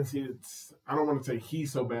 since I don't want to say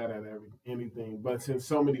he's so bad at anything, but since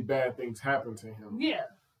so many bad things happen to him. Yeah.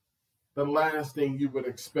 The last thing you would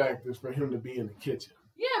expect is for him to be in the kitchen.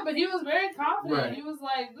 Yeah, but he was very confident. Right. He was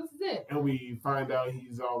like, "This is it." And we find out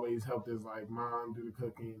he's always helped his like mom do the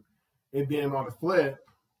cooking. And then on the flip,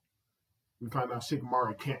 we find out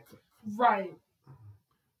Shikimori can't cook. Right.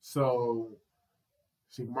 So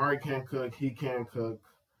Shikimori can't cook. He can't cook.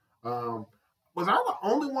 Was I the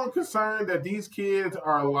only one concerned that these kids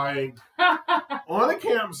are like on a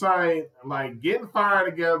campsite, like getting fire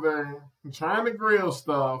together, trying to grill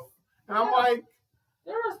stuff? And I'm like,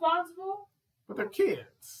 they're responsible. But they're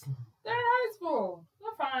kids. They're in high school.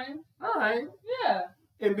 They're fine. All right. Yeah.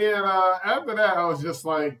 And then after that, I was just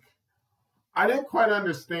like, I didn't quite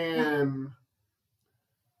understand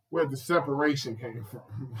where the separation came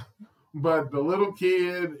from. But the little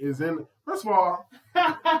kid is in. First of all,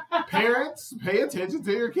 parents, pay attention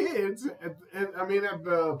to your kids. At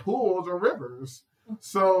the pools or rivers.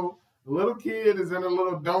 So the little kid is in a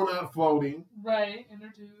little donut floating. Right, in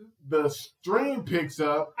her tube. The stream picks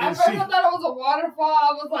up. At first I thought it was a waterfall.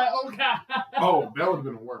 I was like, oh, God. Oh, that would have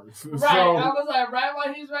been worse. Right. So, I was like, right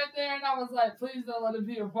while he's right there, and I was like, please don't let it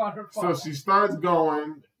be a waterfall. So she starts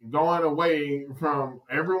going away from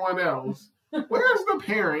everyone else. Where's the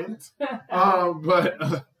parent?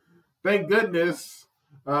 But thank goodness,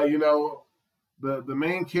 the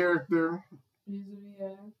main character,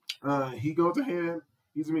 he goes ahead.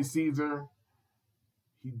 Izumi sees her.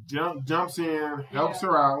 He jumps in, helps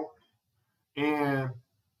her out, and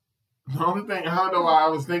the only thing I don't know why I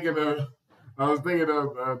was thinking of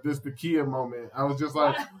this Jakia moment. I was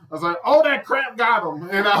like, oh, that crap got him,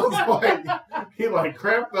 and I was like, he like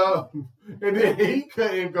cramped up, and then he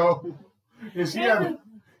couldn't go, and she had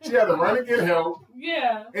to run and get help.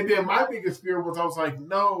 Yeah. And then my biggest fear was I was like,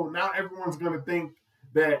 no, now everyone's gonna think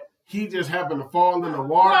that he just happened to fall in the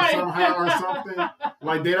water somehow or something.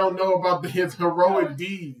 Like they don't know about his heroic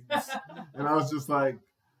deeds. And I was just like,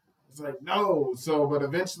 no. So, but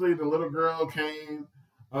eventually the little girl came.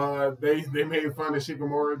 They made fun of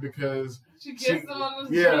Shikimori because she kissed him on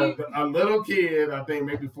the cheek. A little kid, I think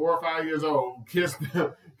maybe 4 or 5 years old, kissed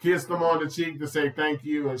him on the cheek to say thank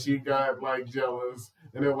you, and she got like jealous.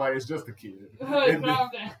 And they're like, it's just a kid. And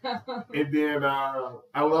then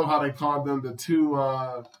I love how they called them the two,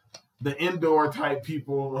 the indoor type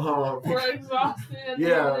people. We're exhausted.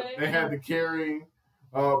 Yeah, they had to carry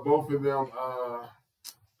both of them,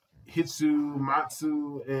 Hitsu,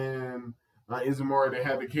 Matsu, and Izumori. They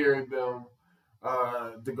had to carry them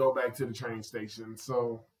to go back to the train station.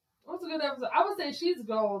 So, what's a good episode? I would say she's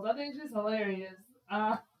gold. I think she's hilarious.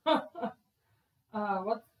 What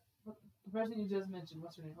the person you just mentioned?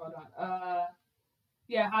 What's her name? Hold on.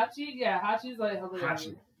 Hachi. Yeah, Hachi's like hilarious.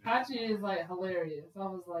 Hachi is like hilarious. I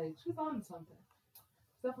was like, she's on something.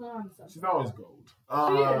 Definitely on something. She's always gold. She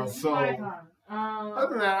is. So icon. Other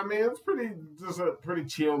than that, I mean, it's just a pretty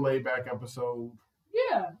chill, laid back episode.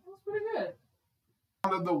 Yeah, it was pretty good.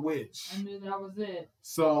 Under the Witch. I knew that was it.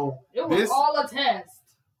 So it was all a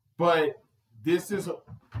test. But this is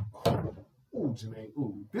Jenae.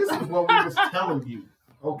 This is what we was telling you.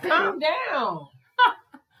 Okay, calm down.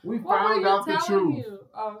 We found out the truth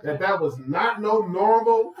that was not no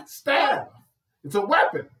normal staff. It's a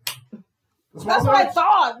weapon. That's what I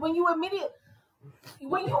thought when you were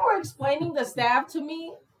explaining the staff to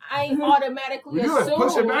me. I automatically assumed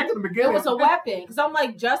pushing back in the beginning. It was a weapon because I'm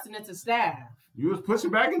like, Justin, it's a staff. You was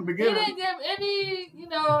pushing back in the beginning. He didn't give any,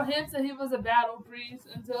 hints that he was a battle priest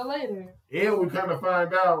until later. And we kind of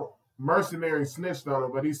find out mercenary snitched on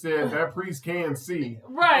him, but he said that priest can see.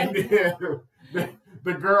 Right. And then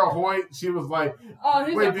the girl Hoyt, she was like,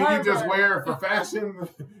 wait, did you just wear it for fashion?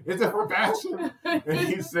 Is it for fashion? And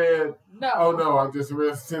he said, no. Oh, no, I'm just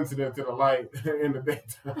real sensitive to the light in the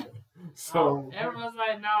daytime. So everyone's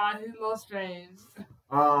like, nah, he's a little strange.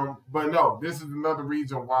 But no, this is another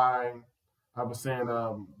reason why I was saying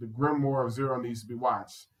the Grimoire of Zero needs to be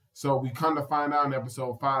watched. So we come to find out in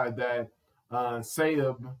episode 5 that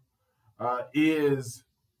Sayab is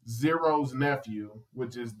Zero's nephew,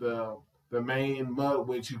 which is the main mud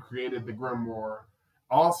witch who created the Grimoire.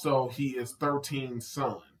 Also, he is 13's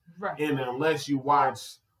son. Right. And unless you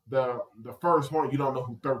watch the first one, you don't know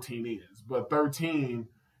who 13 is. But 13...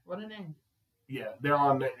 What a name. Yeah, they're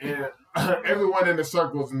on the... And everyone in the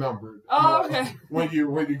circle is numbered. Oh, okay. When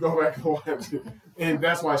you go back and watch it. And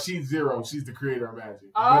that's why she's Zero. She's the creator of magic.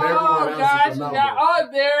 Oh, but everyone else is a number.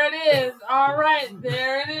 There it is. All right,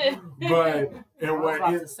 there it is. But... And I was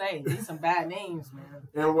about to say, these some bad names, man.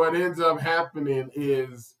 And what ends up happening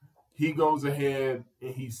is he goes ahead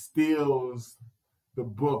and he steals the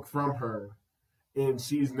book from her, and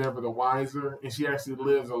she's never the wiser. And she actually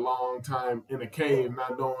lives a long time in a cave,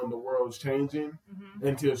 not knowing the world's changing,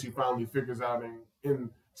 until she finally figures out and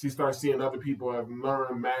she starts seeing other people have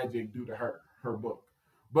learned magic due to her book.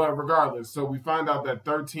 But regardless, so we find out that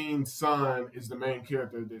 13's son is the main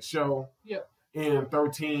character of this show. Yep. And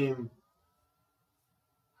 13,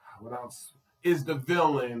 what else? Is the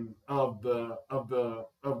villain of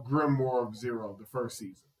Grimoire of Zero, the first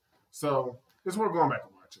season. So it's worth going back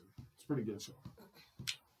and watching. It's a pretty good show.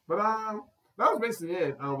 But that was basically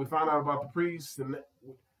it. We found out about the priest and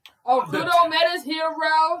Kudo met his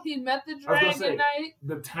hero. He met the Dragon Knight.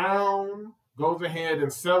 The town goes ahead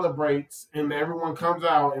and celebrates, and everyone comes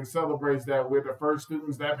out and celebrates that we're the first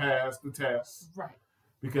students that passed the test. Right.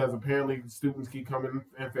 Because apparently students keep coming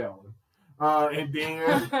and failing. And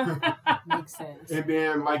then makes sense. And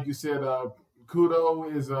then, like you said,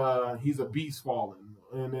 Kudo is he's a beast fallen,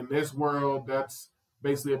 and in this world, that's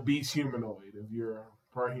basically a beast humanoid. If you're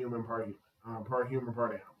part human, part animal.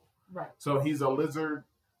 Right. So he's a lizard,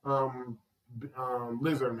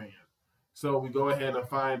 lizard man. So we go ahead and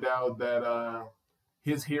find out that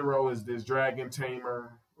his hero is this dragon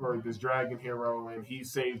tamer or this dragon hero, and he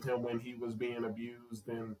saved him when he was being abused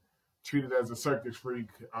and treated as a circus freak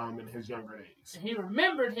in his younger days. And he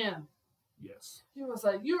remembered him. Yes. He was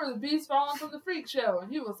like, "You were the beast fallen from the freak show,"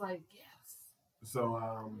 and he was like, "Yes." So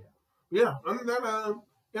yeah, other than that,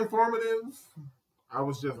 informative. I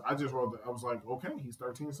just wrote that. I was like, okay, he's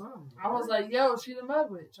 13's son. I was like, "Yo, she the mud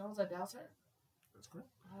witch." I was like, "That's her." That's great.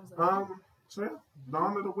 So yeah,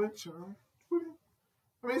 Dawn of the Witch.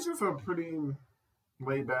 It's just a pretty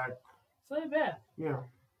laid back. It's laid back. Yeah,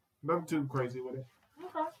 nothing too crazy with it.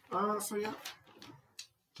 Okay. So yeah.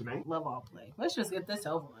 Jenae? Love all play. Let's just get this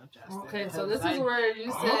over with, Justin. Okay, so this is where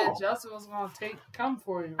you said Justin was going to come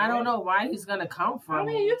for you. Right? I don't know why he's going to come for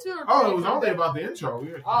me. I mean, you two are it was only about the intro.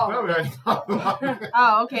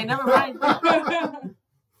 Okay, never mind.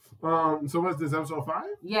 So what's this, episode 5?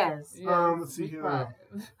 Yes. Let's see here.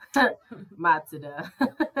 Matsuda.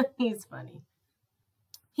 He's funny.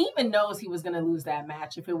 He even knows he was going to lose that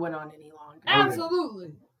match if it went on any longer.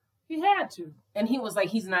 Absolutely. He had to. And he was like,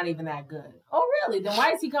 he's not even that good. Oh, really? Then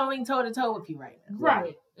why is he going toe-to-toe with you right now?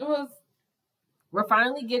 Right. It was... We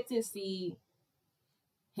finally get to see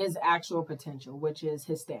his actual potential, which is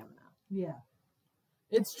his stamina. Yeah.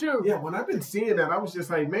 It's true. Yeah, when I've been seeing that, I was just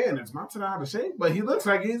like, man, is Matsuda out of shape? But he looks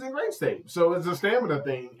like he's in great shape. So it's a stamina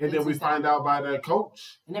thing. And then we find out by the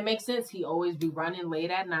coach. And it makes sense. He always be running late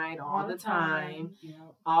at night all the time.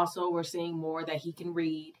 Yep. Also, we're seeing more that he can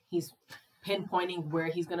read. He's pinpointing where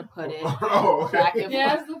he's going to put it. Oh, okay.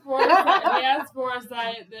 Yes, the foresight. Yes,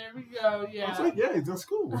 foresight. There we go. Yeah. I was like, yeah, he's in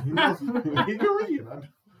school. He can read.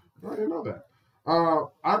 I didn't know that.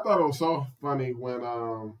 I thought it was so funny when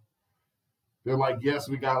they're like, yes,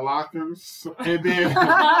 we got lockers. And then they're like,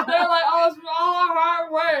 oh, it's all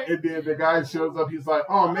hard work. And then the guy shows up. He's like,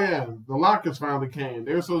 oh, man, the lockers finally came.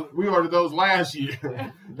 We ordered those last year.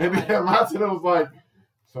 And then Matsuda was like,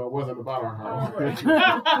 so it wasn't about our hard work.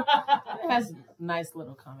 It has nice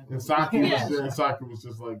little comic. And Saki was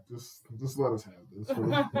just like, just let us have this.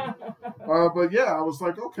 But yeah, I was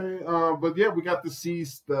like, okay. But yeah, we got to see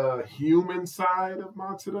the human side of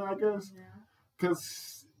Matsuda, I guess.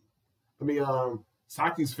 Because,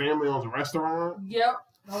 Saki's family owns a restaurant. Yep,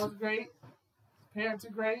 that was great. Parents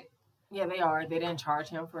are great. Yeah, they are. They didn't charge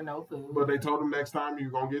him for no food. But they told him next time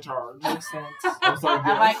you're going to get charged. Makes sense. I was like,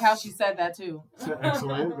 yes. I like how she said that, too.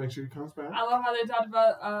 Excellent. Make sure he comes back. I love how they talked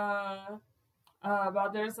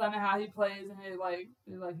about their son and how he plays, and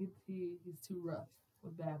he's too rough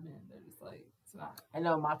with bad men. They're just like, it's not. I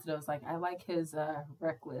know Matsuda was like, I like his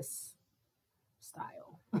reckless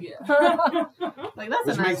style. Yeah. Like, that's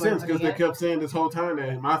Which a nice makes sense because they kept saying this whole time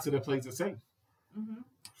that Matsuda plays it safe. Mm-hmm.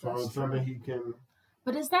 So it's something he can...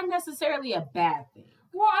 But is that necessarily a bad thing?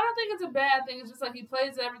 Well, I don't think it's a bad thing. It's just like he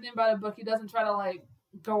plays everything by the book. He doesn't try to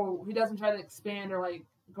he doesn't try to expand or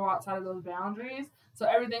go outside of those boundaries. So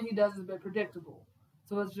everything he does is a bit predictable.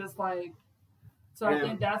 So it's just like, I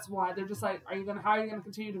think that's why they're just like, how are you gonna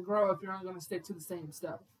continue to grow if you're only gonna stick to the same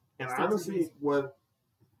stuff? And honestly,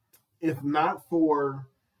 if not for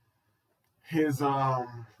his Rio,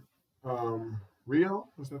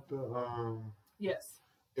 was that the yes.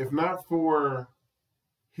 If not for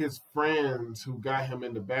his friends who got him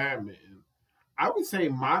into badminton, I would say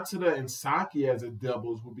Matsuda and Saki as a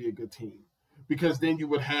doubles would be a good team. Because then you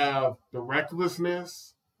would have the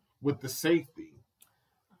recklessness with the safety.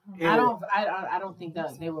 And I don't think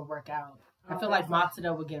that they would work out. I feel like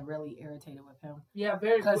Matsuda would get really irritated with him. Yeah,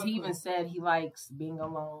 very. Because he even said he likes being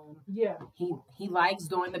alone. Yeah. He likes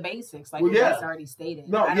doing the basics, like you guys already stated.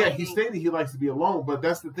 No, he stated he likes to be alone, but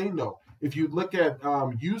that's the thing though. If you look at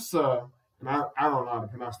Yusa, and I don't know how to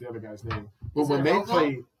pronounce the other guy's name, but when they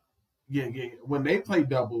play, when they play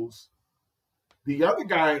doubles, the other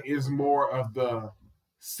guy is more of the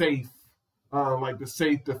safe like the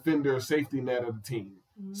safe defender, safety net of the team.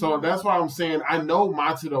 So that's why I'm saying I know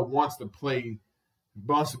Matsuda wants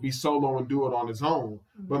to be solo and do it on his own,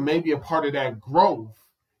 but maybe a part of that growth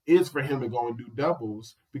is for him to go and do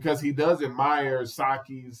doubles because he does admire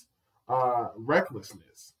Saki's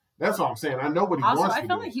recklessness. That's what I'm saying. I know what he wants to do. I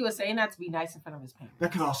felt like he was saying that to be nice in front of his parents.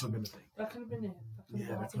 That could also have been a thing. That could have been it.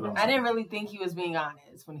 I didn't really think he was being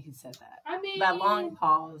honest when he said that. I mean, that long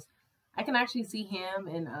pause. I can actually see him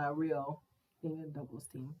in Real being a doubles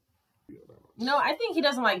team. No, I think he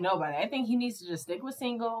doesn't like nobody. I think he needs to just stick with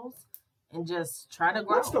singles and just try to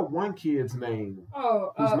grow. What's the one kid's name?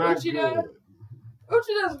 Oh, Uchida.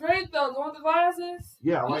 Uchida's great though. The one with the glasses.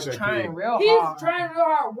 Yeah, I like that kid. He's trying real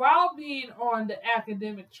hard while being on the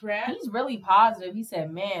academic track. He's really positive. He said,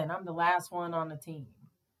 "Man, I'm the last one on the team."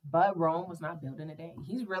 But Rome was not built in a day.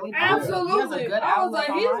 He's really positive. Absolutely. He has a good I was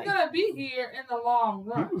like, he's life. Gonna be here in the long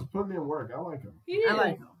run. He was putting in work. I like him. He is. I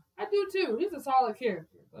like him. I do too. He's a solid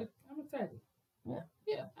character. Like, I'm excited. Yeah.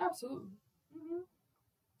 Yeah, absolutely. Mm-hmm.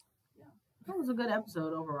 Yeah. That was a good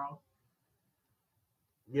episode overall.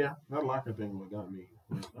 Yeah, that locker thing what got me.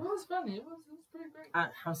 It was funny. It was pretty great.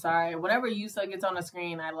 I'm sorry. Whenever Yusa gets on the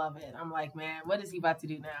screen, I love it. I'm like, man, what is he about to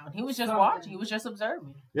do now? And he was just watching. He was just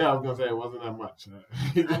observing. Yeah, I was going to say, it wasn't that much.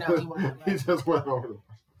 I know, he wasn't. He just went over them.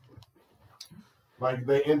 Like,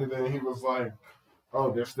 they ended it, and he was like,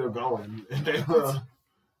 oh, they're still going. And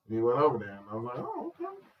he went over there, and I was like, oh, okay.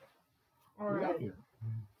 All right.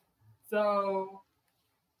 So,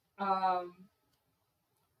 Ao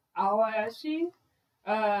Ashi,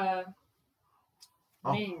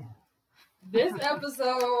 man, this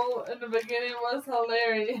episode in the beginning was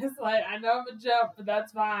hilarious. Like, I know I'm a jump, but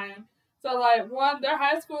that's fine. So, like, one, their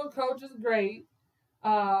high school coach is great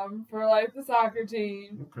for, like, the soccer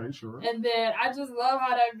team. Okay, sure. And then I just love how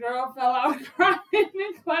that girl fell out crying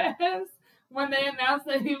in class when they announced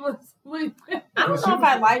that he was leaving. I don't know if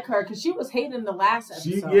I like her because she was hating the last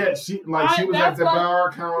episode. She was at the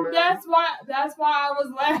bar counter. That's why I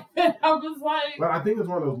was laughing. I was like, but I think it's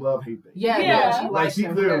one of those love-hate things. Yeah. She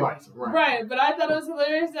clearly likes him. Right, but I thought it was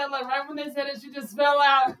hilarious that like right when they said it, she just fell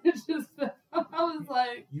out. I was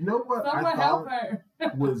like, you know what? Someone help her.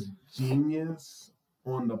 Was genius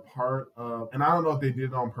on the part of, and I don't know if they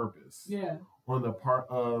did it on purpose. Yeah. On the part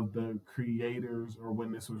of the creators or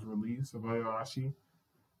when this was released of Ao Ashi.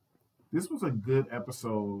 This was a good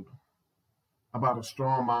episode about a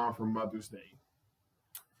strong mom for Mother's Day.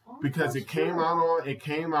 Because it came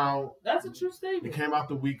out. That's a true statement. It came out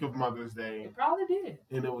the week of Mother's Day. It probably did.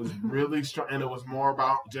 And it was really strong, and it was more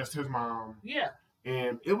about just his mom. Yeah.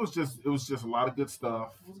 And it was just a lot of good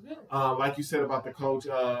stuff. It was good. Like you said about the coach,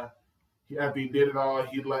 after he did it all,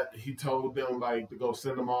 he told them like to go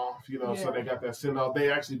send them off, so they got that send off. They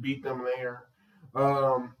actually beat them there.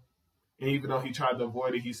 And even though he tried to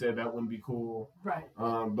avoid it, he said that wouldn't be cool. Right.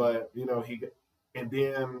 But he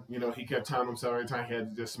kept telling himself every time he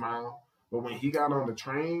had to just smile. But when he got on the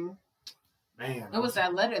train, man. It was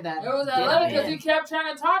that letter because he kept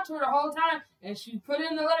trying to talk to her the whole time. And she put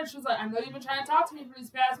in the letter. She was like, I know you've been trying to talk to me for these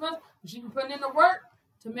past months. But she's been putting in the work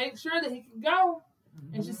to make sure that he can go.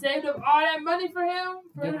 Mm-hmm. And she saved up all that money for him.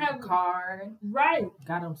 For him to have a car. Right.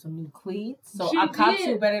 Got him some new cleats. So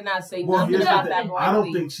Akatsu better not say nothing about that boy. I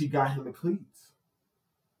don't think she got him the cleats.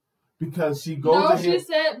 Because she goes She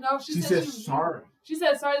said sorry. She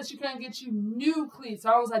said sorry that she couldn't get you new cleats. So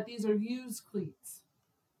I was like, these are used cleats.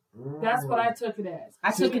 That's what I took it as.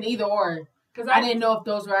 I took it either or. Because I didn't know if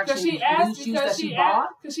those were actually new shoes that she bought.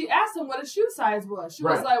 Because she asked him what his shoe size was. She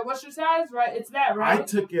was like, what's your size? Right, it's that, right? I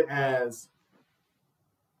took it as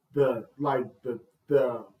the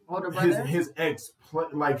older brother? his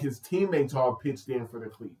his teammates all pitched in for the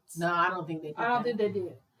cleats. No, I don't think they did. I don't think they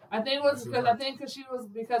did. I think it was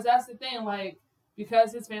because that's the thing, like,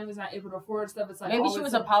 because his family's not able to afford stuff. It's like maybe she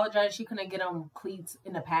was apologizing she couldn't get him cleats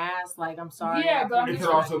in the past. Like, I'm sorry. Yeah, but it could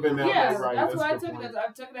also been that way, right? That's what I took it as. I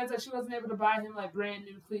took it as that she wasn't able to buy him like brand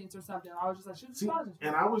new cleats or something. I was just like, she was apologizing.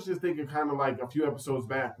 And I was just thinking, kind of like a few episodes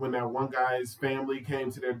back when that one guy's family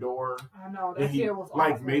came to their door. I know that kid was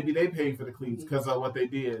like awful. Maybe they paid for the cleats because of what they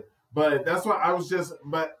did. But that's why I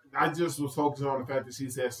just was focusing on the fact that she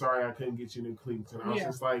said, sorry, I couldn't get you new cleats. And I was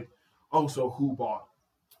just like, oh, so who bought it?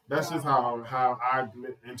 That's just how I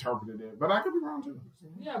interpreted it. But I could be wrong too.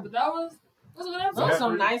 Yeah, but that was a good episode. Those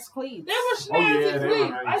some nice cleats. They were snazzy cleats.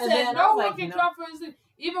 Nice. I said no one can come for his cleats.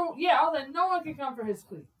 I was like, no one can come for his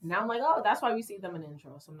cleats. Now I'm like, oh, that's why we see them in the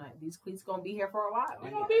intro. Some night. These cleats gonna be here for a while.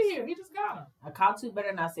 They're gonna be here. He just got them. Akatsu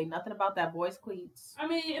better not say nothing about that boy's cleats. I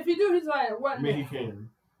mean, if you do, he's like, what? I mean, he can.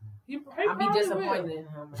 I'll be disappointed in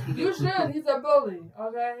him. You should. He's a bully,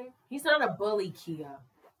 okay? He's not a bully, Kia.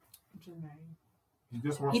 Jenae. He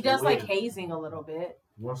just wants He to does win. like hazing a little bit.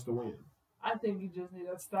 He wants to win. I think you just need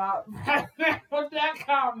to stop right there with that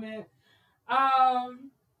comment.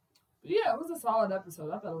 Yeah, it was a solid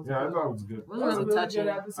episode. I thought it was good. I thought it was good. It was really really touching. good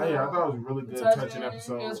episode. Oh, yeah, I thought it was a really good, touching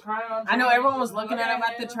episode. He was crying on I know train. everyone was looking at him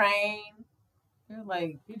at the train. They're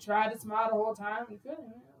like, he tried to smile the whole time. He couldn't.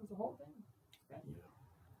 It was the whole thing. Yeah.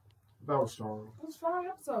 That was strong. It was a strong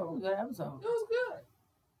episode. good episode. It was good.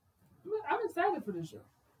 I'm excited for this show.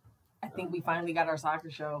 I think we finally got our soccer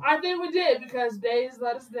show. I think we did because Days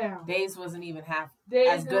let us down. Days wasn't even half Days,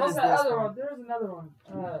 as good as this other one. There was another one.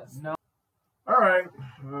 No. All right.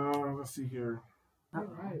 Let's see here. All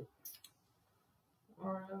right.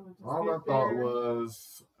 All I thought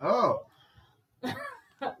was, Is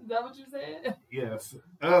that what you said? yes.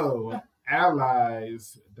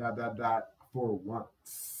 Allies, ... for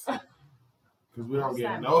once. Because we don't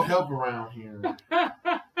get no help around here.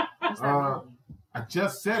 I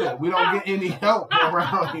just said it. We don't get any help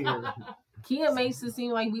around here. Kia makes it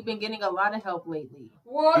seem like we've been getting a lot of help lately.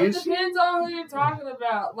 Well, it depends on who you're talking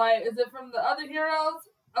about. Like, is it from the other heroes?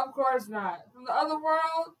 Of course not. From the other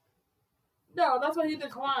world? No, that's why he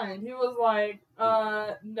declined. He was like,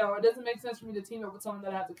 no, it doesn't make sense for me to team up with someone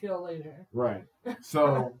that I have to kill later. Right.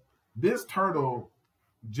 So, this turtle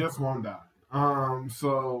just won't die.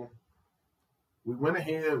 So, we went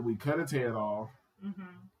ahead, we cut its head off. Mm-hmm.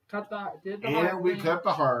 Cut the heart cut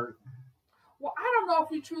the heart. Well, I don't know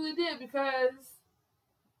if we truly did because...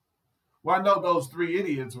 Well, I know those 3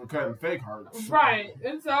 idiots were cutting fake hearts. Right.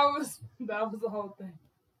 And so that was the whole thing.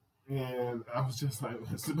 And I was just like,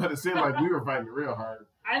 but it seemed like we were fighting real hard.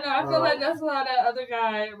 I know. I feel like that's why that other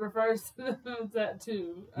guy refers to that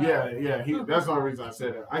too. Yeah. That's the only reason I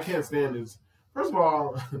said it. I can't stand this. First of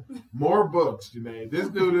all, more books, Jenae. This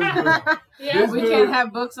dude is we can't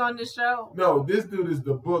have books on this show. No, this dude is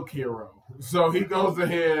the book hero. So he goes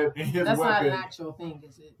ahead and his That's weapon. not an actual thing,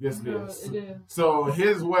 is it? Yes, it No, is. it is. So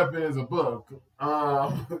his weapon is a book.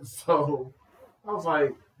 So I was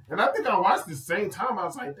like, and I think I watched the same time. I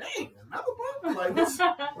was like, dang, another book? Like this?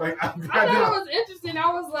 Like I thought it was interesting. I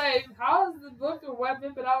was like, how is the book a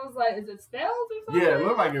weapon? But I was like, is it spells or something? Yeah, it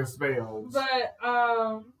looked like it's spells.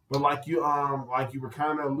 But like you were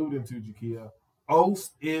kind of alluding to, Jakia,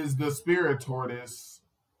 Ost is the spirit tortoise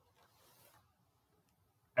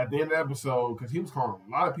at the end of the episode because he was calling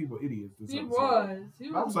a lot of people idiots. This episode.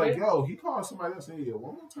 I was like, yo, he called somebody else an idiot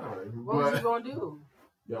one more time. What was he gonna do?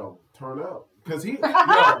 Yo, turn up. Because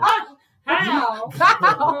how?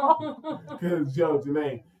 Because,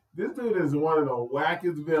 Jenae, this dude is one of the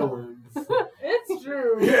wackest villains. It's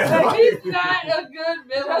true. Yeah, like, he's not a good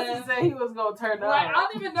villain. Justin said he was gonna turn up. Like, I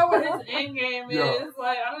don't even know what his end game is.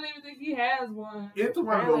 Like, I don't even think he has one. It's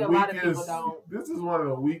one of the weakest. This is one of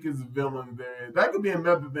the weakest villains there. That could be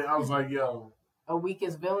another thing. I was like, yo. A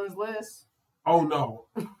weakest villains list? Oh, no.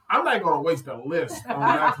 I'm not going to waste a list on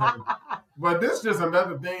that one. But this is just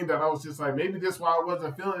another thing that I was just like, maybe this is why I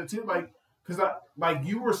wasn't feeling it too. Like, because like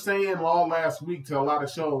you were saying all last week to a lot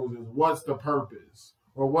of shows is what's the purpose?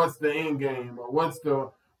 Or what's the end game? Or what's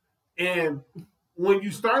the... And when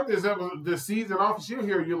you start this season off,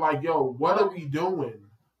 you're like, yo, what are we doing?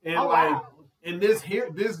 And and this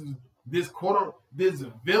quote, this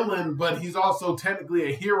villain, but he's also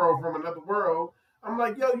technically a hero from another world. I'm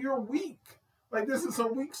like, yo, you're weak. Like, this is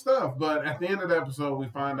some weak stuff. But at the end of the episode, we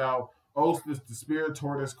find out Ost is the spirit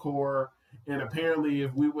tortoise core. And apparently,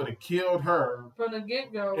 if we would have killed her from the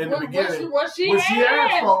get-go, in the beginning, what she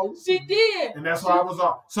asked for, she did. And that's why I was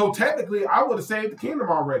off. So technically, I would have saved the kingdom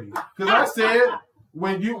already. Because I said,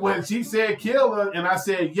 when she said kill her, and I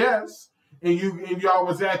said yes, and y'all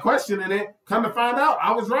was questioning it, come to find out,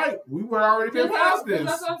 I was right. We would already been past this.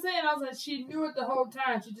 That's what I'm saying. I was like, she knew it the whole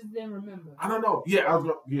time. She just didn't remember. I don't know. Yeah,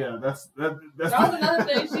 that's that was another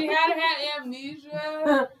thing. She had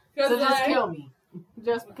amnesia. So just kill me.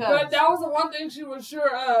 Just because. But that was the one thing she was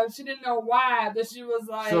sure of. She didn't know why, but she was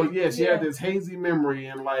like... So, she had this hazy memory,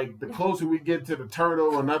 and, like, the closer we get to the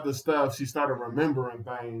turtle and other stuff, she started remembering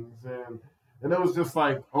things, and it was just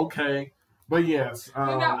like, okay. But, yes.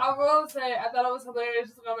 I will say, I thought it was hilarious,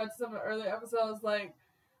 just going back to some of the earlier episodes, like,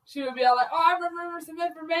 she would be all like, oh, I remember some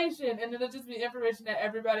information, and then it'd just be information that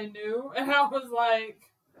everybody knew, and I was like...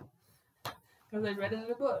 Because they read it in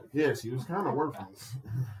the book. Yeah, she was kind of worthless.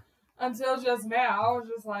 Until just now, I was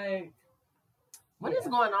just like, what is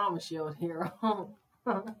going on with Shield Hero? I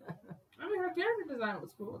mean, her character design was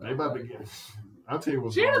cool. They about to get... I'll tell you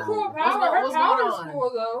what's she going on. She had a cool power. Her power is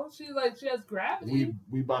cool, though. She has gravity.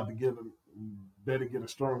 We about to get better get a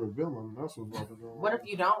stronger villain. That's what's about to go on. What if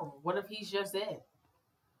you don't? What if he's just it?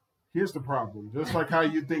 Here's the problem. Just like how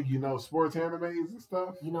you think you know sports animes and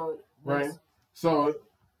stuff. You know... Right? So...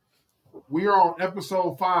 We are on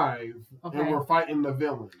episode 5, and we're fighting the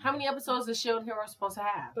villain. How many episodes is Shield Hero supposed to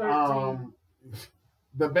have? 13.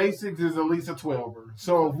 The basics is at least a 12er.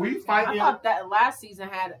 So if we fight, I thought that last season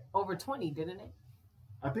had over 20, didn't it?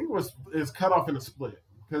 I think it's cut off in a split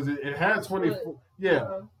because it had 24.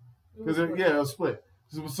 Yeah, because it was split.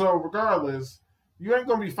 So regardless, you ain't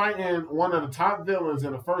gonna be fighting one of the top villains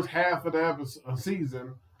in the first half of the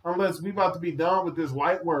season unless we about to be done with this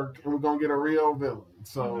light work and we're gonna get a real villain.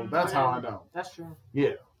 So that's how I know. That's true.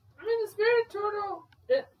 Yeah. I mean, the Spirit Turtle,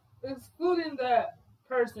 excluding that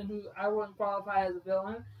person who I wouldn't qualify as a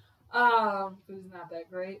villain, because he's not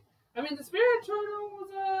that great. I mean, the Spirit Turtle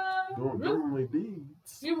was doing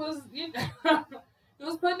deeds. He was, he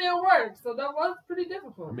was putting in work, so that was pretty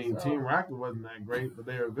difficult. I mean, Team Rocket wasn't that great, but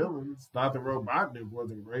they are villains. Dr. Robotnik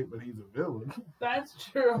wasn't great, but he's a villain. That's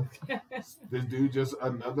true. This dude just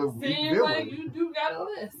another weak Seems villain. like you do got a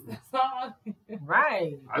list. That's all.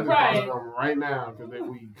 Right. I just thought of them right now because they're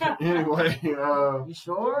weak. Anyway, you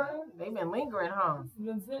sure? They've been lingering, huh?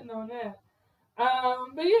 Been sitting on that.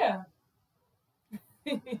 But yeah.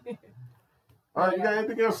 All right, you got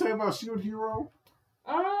anything else to say about Shield Hero?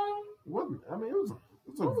 Wasn't I mean, it was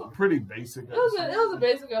a pretty basic episode. It was a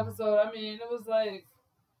basic episode. I mean, it was like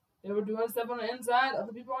they were doing stuff on the inside,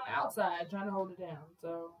 other people on the outside trying to hold it down.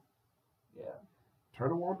 So, yeah.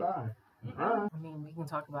 Turtle won't die. Mm-hmm. All right. I mean, we can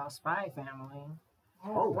talk about Spy Family.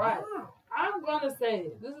 Oh, right. I'm going to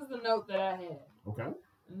say this is the note that I had. Okay.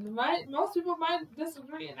 Most people might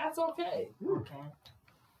disagree, and that's okay. Okay.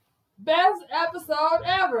 Best episode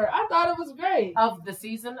ever. I thought it was great. Of the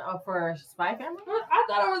season for Spy Family? I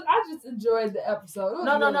thought it was. I just enjoyed the episode.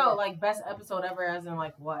 No. Like best episode ever, as in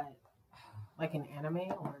like what? Like an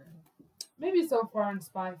anime or? Maybe so far in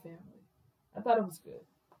Spy Family. I thought it was good.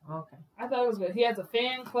 Okay. I thought it was good. He has a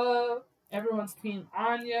fan club. Everyone's Team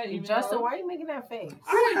Anya. Justin, why are you making that face?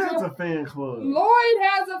 Who has a fan club? Lloyd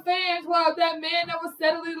has a fan club. That man that was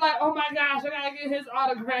steadily like, oh my gosh, I gotta get his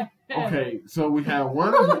autograph. Okay, so we have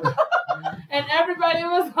one. And everybody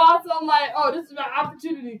was also like, oh, this is my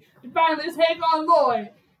opportunity to finally take on Lloyd.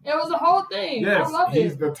 It was a whole thing. Yes, I love it.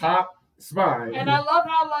 he's the top spy. And I love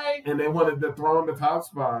how like. And they wanted to dethrone the top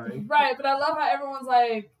spy. Right, but I love how everyone's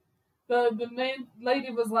like, the main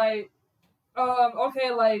lady was like,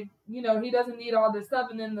 okay, like, you know, he doesn't need all this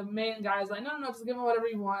stuff. And then the main guy's like, no, just give him whatever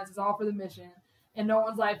he wants. It's all for the mission. And no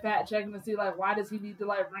one's like fact checking to see like, why does he need to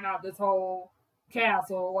like rent out this whole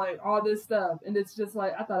castle, like all this stuff. And it's just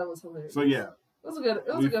like, I thought it was hilarious. So yeah. It was a good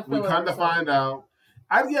filler we kind of episode. find out.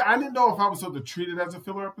 I didn't know if I was supposed to treat it as a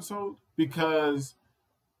filler episode because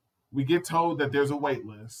we get told that there's a wait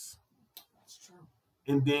list. That's true.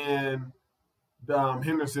 And then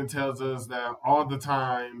Henderson tells us that all the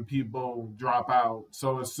time people drop out.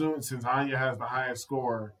 So since Anya has the highest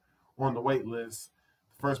score on the wait list,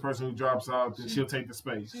 the first person who drops out, then she'll take the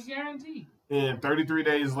space. She's guaranteed. And 33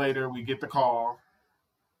 days later, we get the call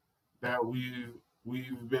that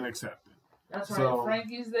we've been accepted. That's right. So,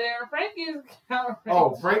 Frankie's there. Frankie's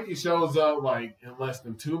Frankie shows up like in less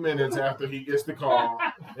than 2 minutes after he gets the call,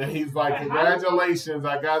 and he's like, "Congratulations,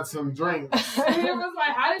 I got some drinks." And he was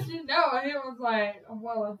like, "How did you know?" And he was like, "I'm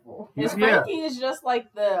well informed." Frankie is just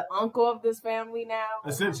like the uncle of this family now.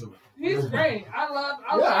 Essentially, he's great. I love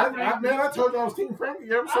Frankie. I told you I was Team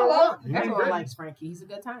Frankie episode one. Everyone likes Frankie. He's a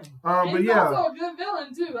good time. But he's yeah, also a good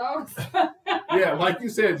villain too. Yeah, like you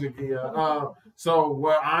said, Jakia. So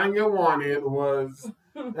what Anya wanted was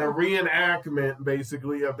a reenactment,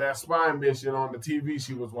 basically, of that spy mission on the TV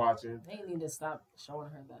she was watching. They need to stop showing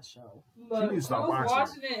her that show. Look, she needs to stop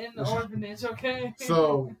watching it in the orphanage, okay?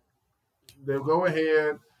 So they'll go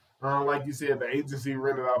ahead. Like you said, the agency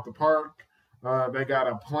rented out the park. They got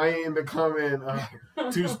a plane to come in.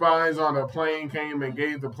 2 spies on a plane came and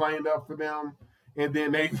gave the plane up for them. And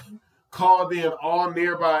then they called in all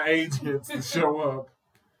nearby agents to show up.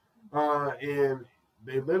 And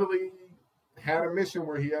they literally had a mission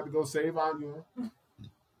where he had to go save Anya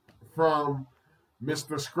from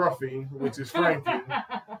Mr. Scruffy, which is Frankie.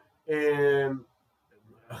 And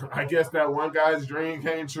I guess that one guy's dream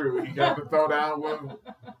came true. He got to throw down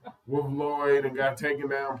with Lloyd and got taken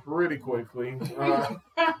down pretty quickly.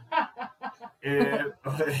 And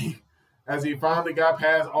as he finally got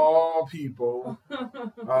past all people, the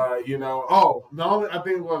only I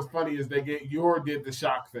think what's funny is did the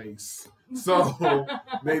shock face. So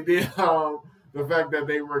they did the fact that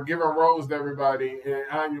they were giving rose to everybody, and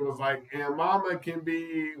Anya was like, and Mama can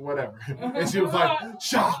be whatever. And she was like,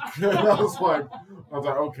 shock. And I was like,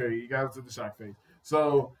 okay, you got to the shock face.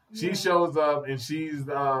 So she shows up, and she's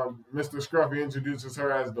Mr. Scruffy introduces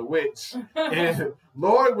her as the witch, and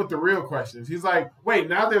Lloyd with the real questions. He's like, "Wait,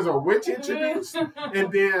 now there's a witch introduced?"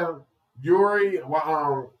 And then Yuri,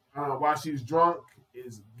 while she's drunk,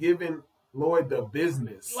 is giving Lloyd the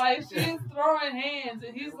business. Like, she's throwing hands,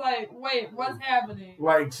 and he's like, wait, what's happening?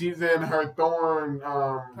 Like, she's in her Thorn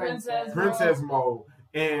princess mode.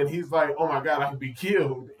 And he's like, oh my God, I could be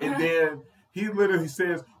killed. And then he literally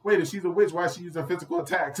says, wait, if she's a witch, why is she using physical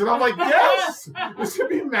attacks? And I'm like, yes! It should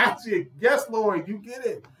be magic. Yes, Lloyd, you get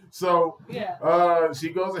it. So she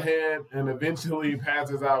goes ahead and eventually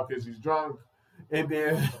passes out because she's drunk. And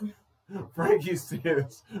then Frankie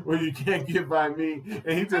says, well, you can't get by me.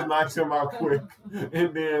 And he just knocks him out quick.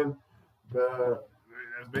 And then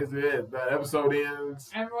that's basically it. The episode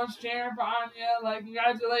ends. Everyone's cheering for Anya, like,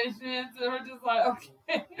 congratulations. And we're just like,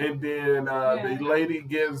 okay. And then the lady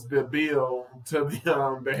gives the bill to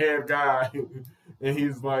the head guy. And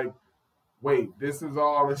he's like, wait, this is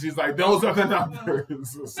all. And she's like, those are the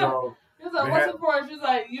numbers. So he's like, what's it for? She's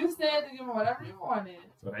like, you said to give him whatever you wanted.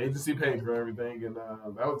 So the agency paid for everything, and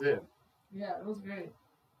that was it. Yeah, it was great.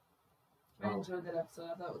 I enjoyed that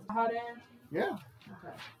episode. I thought it was hot end. Yeah.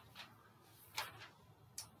 Okay.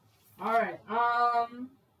 All right.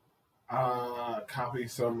 Copy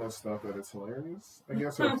some of the stuff that is hilarious, I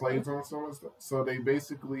guess, or plays on some of the stuff. So they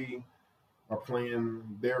basically are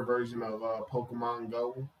playing their version of Pokemon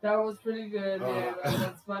Go. That was pretty good. Yeah,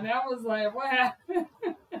 that's fun. That was like, what happened?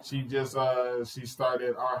 She just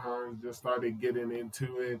Aharen just started getting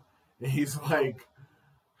into it, and he's like,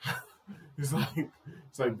 this has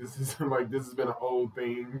been an old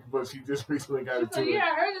thing, but she just recently got into it. Yeah,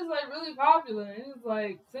 I heard it's like really popular. And it's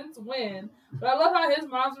like, since when? But I love how his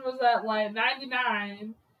monster was at like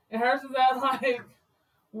 99 and hers was at like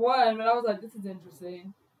 1. But I was like, this is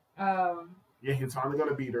interesting. Yeah, he's finally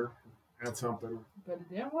gonna beat her at something. But it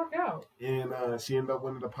didn't work out. And she ended up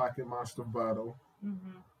winning the Pocket Monster battle.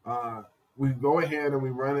 Mm-hmm. We go ahead and we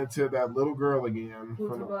run into that little girl again.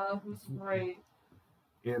 Who's great.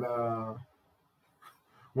 And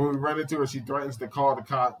when we run into her, she threatens to call the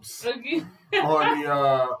cops on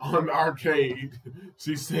the arcade.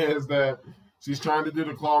 She says that she's trying to do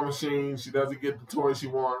the claw machine. She doesn't get the toy she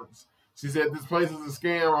wants. She said, this place is a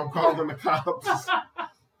scam. I'm calling the cops.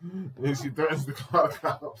 And she threatens to call the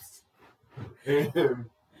cops. And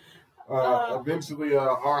eventually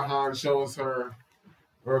Aharen shows her,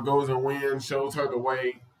 or goes and wins, shows her the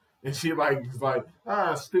way. And she is like,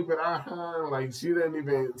 stupid Aharen. Like, she didn't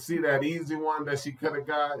even see that easy one that she could have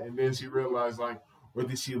got. And then she realized, like, or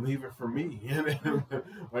did she leave it for me? And then,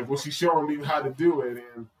 like, well, she's showing me how to do it.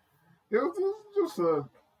 And it was just a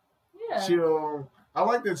chill. I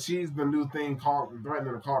like that she's the new thing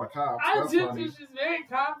threatening to call the cops. I do too. She's very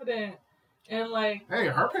confident. And, like, hey,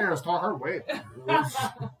 her parents taught her well.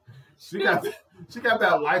 She got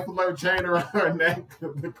that life alert chain around her neck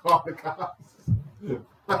to call the cops.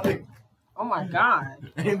 Like, oh my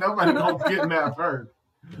God. Ain't nobody gonna kidnap her.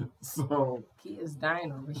 So he is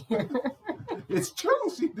dying over here. It's true,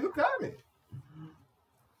 she do got it.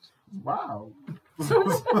 Wow.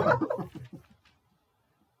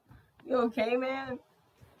 You okay, man?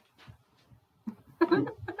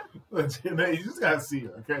 Look, Jenae, you just gotta see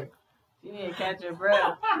her, okay? You need to catch your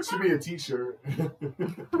breath. It should be a t-shirt. She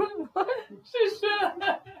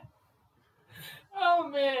should. Oh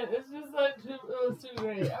man, it's just like, it was too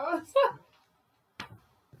great. I was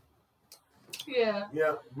yeah.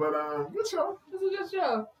 Yeah, but good show. It's a good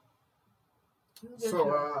show.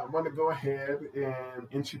 So I'm going to go ahead and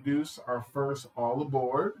introduce our first All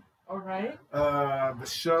Aboard. All right. The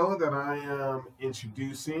show that I am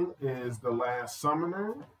introducing is The Last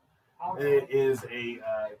Summoner. Okay. It is a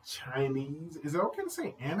Chinese. Is it okay to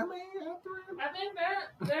say anime after it? I think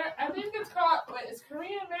I think it's called. Wait, is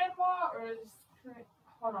Korean manhwa or is Korean?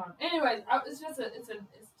 Hold on. Anyways, it's just say it's an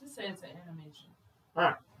animation. All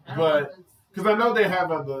right, but because I know they have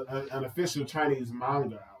an official Chinese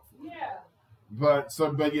manga out. Yeah. But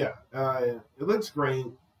yeah, it looks great.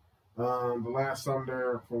 The Last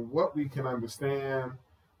Summoner, from what we can understand,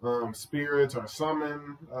 spirits are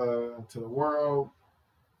summoned to the world,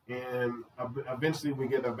 and eventually we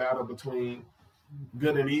get a battle between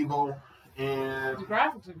good and evil. And the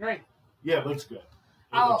graphics are great. Yeah, it looks good.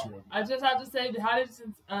 I just have to say, how did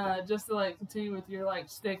just to like continue with your like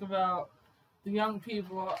stick about the young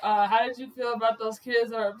people? How did you feel about those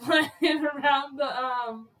kids that are playing around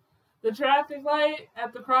the traffic light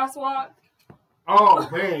at the crosswalk? Oh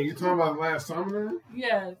man, you talking about The Last Summoner?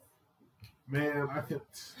 Yes. Man, I could.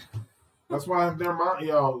 That's why they're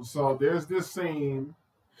so there's this scene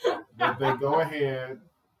that they go ahead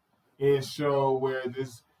and show where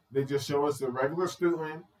they just show us a regular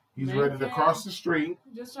student. He's ready to cross the street.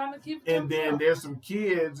 Just trying to keep. And then there's some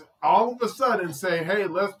kids all of a sudden say, "Hey,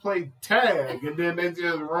 let's play tag," and then they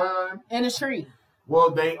just run in the street.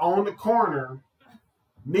 Well, they on the corner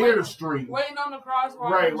near the street. Waiting on the crosswalk.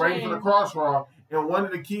 Right, waiting for the crosswalk. And one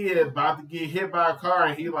of the kids about to get hit by a car,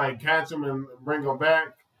 and he like catch him and bring him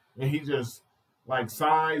back. And he just like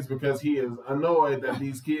sighs because he is annoyed that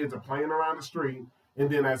these kids are playing around the street. And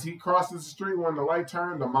then as he crosses the street when the light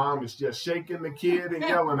turns, the mom is just shaking the kid and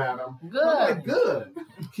yelling at him. Good. Like, good.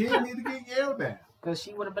 The kid need to get yelled at. Because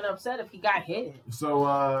she would have been upset if he got hit.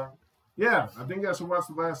 So, yeah, I think I should watch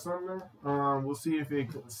The Last Summoner. We'll see if it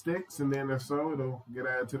sticks, and then if so, it'll get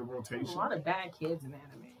added to the rotation. A lot of bad kids in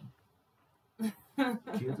anime.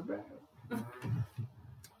 Kids are bad.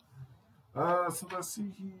 So let's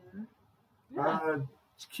see here. Yeah.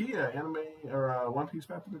 Jakia, anime or One Piece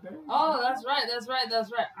fact of the day? Oh, that's right.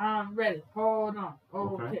 I'm ready. Hold on.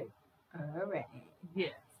 Okay. All right.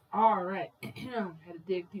 Yes. All right. Had to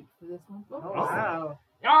dig deep for this one. Oh, wow.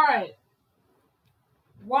 All right.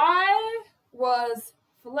 Why was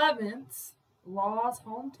Flevant's Law's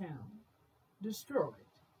hometown destroyed?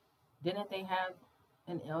 Didn't they have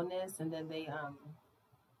an illness and then they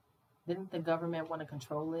didn't the government want to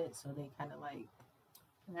control it, so they kind of like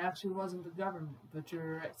It actually wasn't the government, but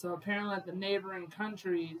you're right. So apparently, like the neighboring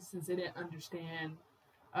countries, since they didn't understand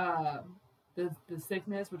the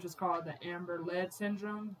sickness, which is called the amber lead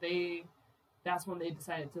syndrome, that's when they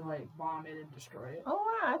decided to like bomb it and destroy it. Oh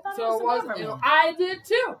wow! I thought So it was the government. I did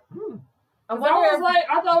too. I thought it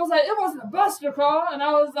was like it wasn't a buster call, and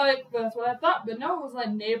I was like, that's what I thought. But no, it was like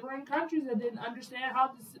neighboring countries that didn't understand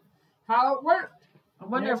how it worked. I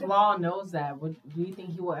wonder if Law knows that. Do you think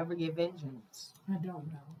he will ever get vengeance? I don't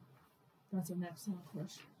know. That's an excellent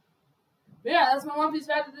question. But yeah, that's my One Piece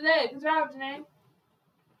fact of the day. Good job, Jenae.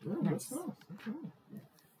 Nice. Okay.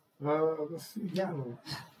 Let's see. Yeah.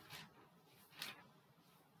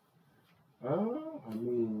 I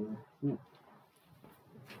mean.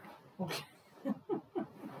 Okay. Yeah,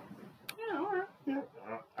 all right. Yeah.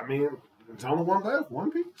 I mean, it's only one left. One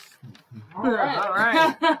Piece. All right. All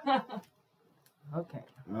right. Okay.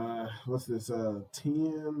 What's this?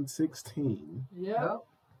 10-16. Yeah.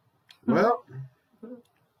 Well,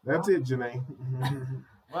 that's it, Jenae.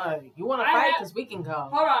 Well, you want to fight? Because we can go.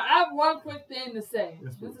 Hold on, I have one quick thing to say.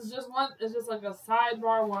 Yes, This please. is just one. It's just like a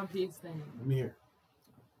sidebar One Piece thing. Let me hear.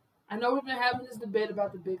 I know we've been having this debate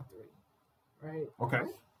about the big three, right? Okay.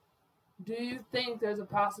 Do you think there's a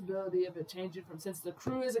possibility of it changing from, since the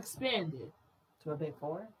crew is expanded, To a big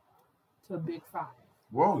four? to a big five?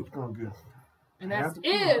 Whoa, it's going good. And that's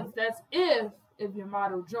if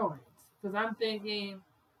Yamato joins. Because I'm thinking,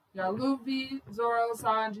 you got Luffy, Zoro,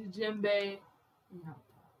 Sanji, Jinbei,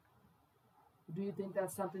 do you think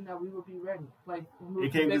that's something that we will be ready? Like,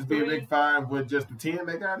 It can't just be a big five with just the 10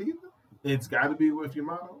 they got either. It's got to be with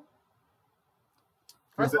Yamato.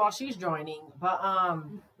 First of all, she's joining, but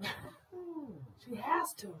she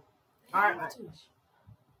has to. all right.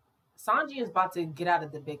 Sanji is about to get out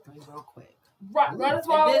of the big three real quick. Right. That's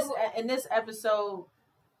why And this episode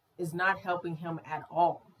is not helping him at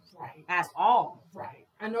all. Right. At all. Right.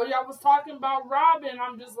 I know y'all was talking about Robin.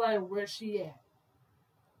 I'm just like, where's she at?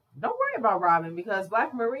 Don't worry about Robin because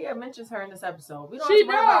Black Maria mentions her in this episode. We don't She have to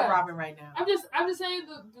worry about does. Robin right now. I'm just saying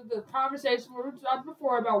the conversation we were talking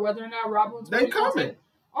before about whether or not Robin was They coming.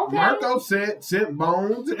 Okay. Marco sent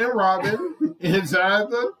Bones and Robin inside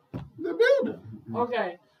the building.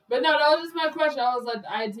 Okay. But no, that was just my question. I was like,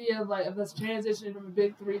 the idea of us transitioning from a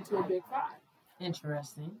big three to a big five.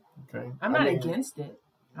 Interesting. Okay. I'm not against it.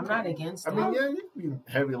 I'm not against it. I mean, yeah, you can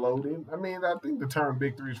be heavy loaded. I mean, I think the term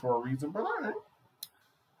big three is for a reason, but all right.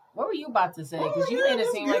 What were you about to say? Because you made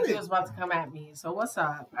it seem like you was about to come at me. So what's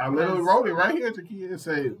up? I literally wrote it right here to Jakia and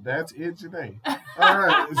say, that's it today. All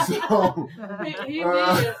right. So. He did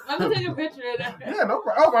it. Let me take a picture of that. Yeah, no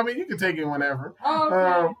problem. Oh, I mean, you can take it whenever.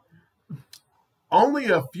 Oh, okay. Only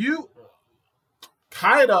a few.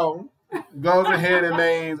 Kaido goes ahead and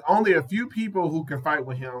names only a few people who can fight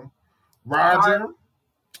with him. Roger,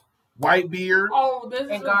 Whitebeard,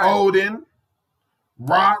 This is Odin,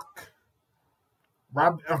 Rock,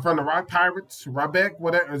 from the Rock Pirates, Zubek,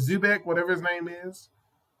 whatever his name is,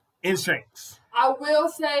 and Shanks. I will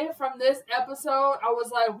say from this episode, I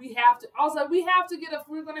was like, we have to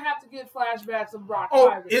we're gonna have to get flashbacks of Rock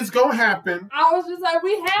Pirates. It's gonna happen. I was just like,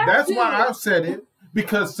 we have That's to. why I said it.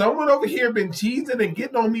 Because someone over here been cheesing and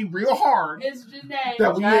getting on me real hard. It's Jenae.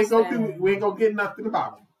 That we ain't gonna get nothing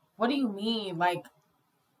about it. What do you mean? Like,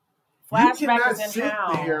 You flashback cannot is in sit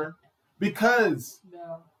how? there because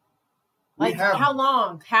No. Like, how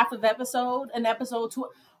long? Half of an episode 2?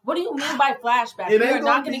 What do you mean by flashback? We're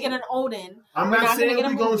not going to get an Odin. I'm not saying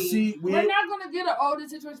we're going to see. We're not going to get an Odin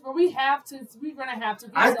situation, but we're going to have to.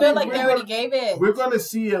 I feel like they already gave it. We're going to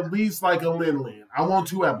see at least like a Lin. I want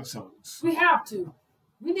 2 episodes. We have to.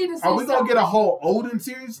 We need to see. Are we going to get a whole Odin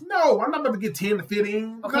series? No, I'm not about to get 10 to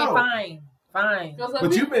 15. Okay, no. fine.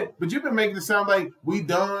 But you've been making it sound like we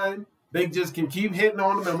done. They just can keep hitting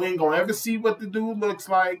on them and we ain't going to ever see what the dude looks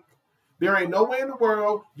like. There ain't no way in the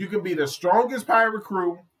world you can be the strongest pirate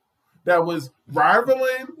crew that was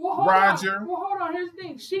rivaling Roger. Well, hold on. Here's the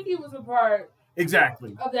thing. Shiki was a part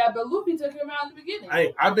exactly of that, but Luffy took him out in the beginning.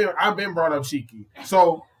 Hey, I've been brought up Shiki.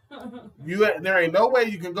 So there ain't no way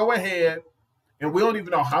you can go ahead, and we don't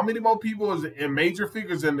even know how many more people is in major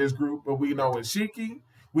figures in this group, but we know it's Shiki,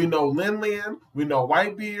 we know Lin, we know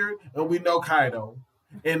Whitebeard, and we know Kaido.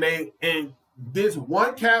 And this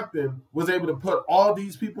one captain was able to put all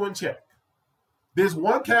these people in check. This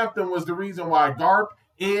one captain was the reason why Garp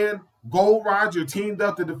and Gold Roger teamed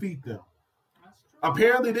up to defeat them.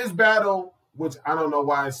 Apparently, this battle, which I don't know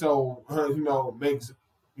why it's so makes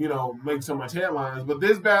so much headlines, but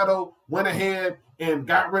this battle went ahead and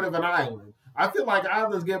got rid of an island. I feel like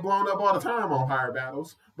islands get blown up all the time on pirate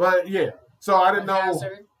battles, but yeah. So I didn't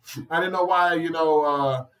know why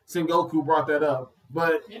Sengoku brought that up,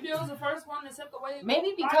 but maybe it was the first one to set the way.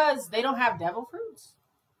 Maybe because they don't have devil fruits.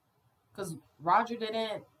 Because Roger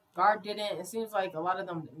didn't, Garp didn't. It seems like a lot of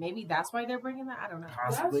them. Maybe that's why they're bringing that. I don't know.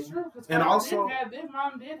 Possibly. That's true. And also, his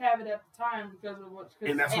mom did have it at the time because of what.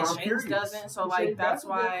 And that's why I'm curious. Doesn't. So like that's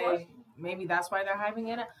why. Maybe that's why they're hyping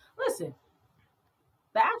it up. Listen,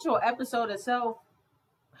 the actual episode itself.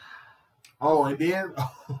 Oh, and then.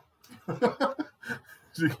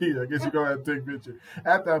 I guess you go ahead and take a picture.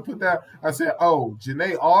 After I put that, I said, "Oh,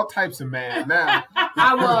 Jenae, all types of mad now."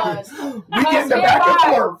 I was. We get the back and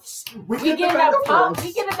forth. We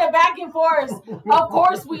get the back and forth. Of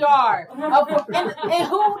course we are. And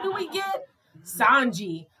who do we get?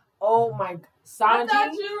 Sanji. Oh my God. Sanji. I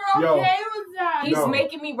thought you were okay with that. He's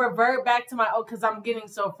making me revert back to because I'm getting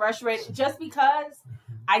so frustrated. Just because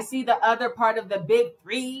I see the other part of the big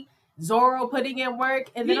three, Zoro putting in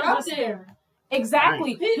work, and then I'm just there.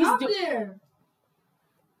 Exactly. He's up there.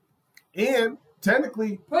 And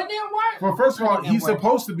technically, putting in work. Well, first of all, he's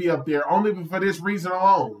supposed to be up there only for this reason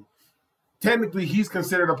alone. Technically, he's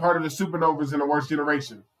considered a part of the supernovas in the worst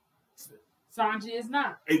generation. Sanji is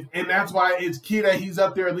not. And that's why it's key that he's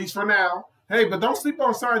up there, at least for now. Hey, but don't sleep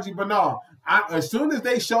on Sanji. But no, as soon as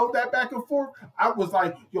they showed that back and forth, I was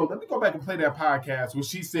like, yo, let me go back and play that podcast where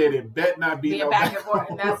she said it bet not be no back and forth.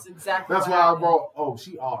 And that's exactly that's why I wrote,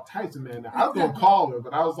 she all types of man. I was going to call her,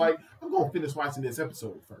 but I was like, I'm going to finish watching this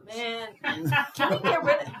episode first. Man, can we get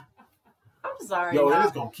rid of I'm sorry. Yo, it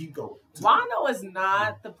is going to keep going. Wano is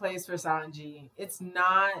not the place for Sanji. It's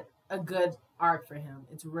not a good arc for him.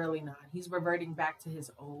 It's really not. He's reverting back to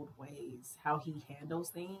his old ways, how he handles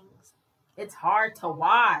things. It's hard to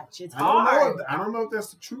watch. It's hard. I don't know if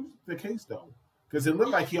that's the case though, because it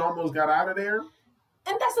looked like he almost got out of there.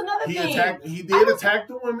 And that's another thing. He did attack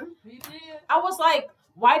the women. He did. I was like,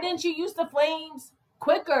 why didn't you use the flames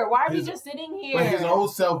quicker? Why are we just sitting here? But his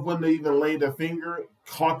old self wouldn't have even laid a finger,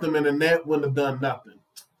 caught them in the net, wouldn't have done nothing.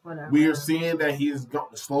 Whatever. We are seeing that he's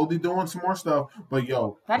slowly doing some more stuff. But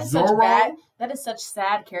that is such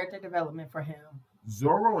sad character development for him.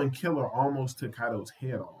 Zoro and Killer almost took Kaido's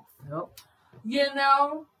head off. Nope.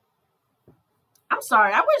 I'm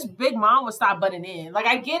sorry. I wish Big Mom would stop butting in. Like,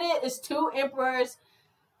 I get it. It's two emperors.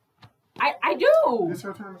 I do. It's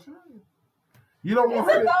her turn to shine. You don't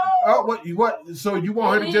want her to. What? So you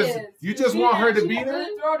want her to just want her to be there? She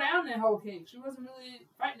didn't throw down that whole cake. She wasn't really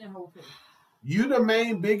fighting that whole cake. You the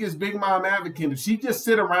main biggest Big Mom advocate. If she just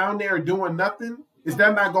sit around there doing nothing, is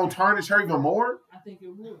that not going to tarnish her even more? I think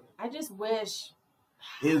it would. I just wish.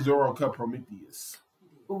 Is Zoro cut Prometheus?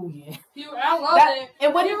 Oh yeah, I love it.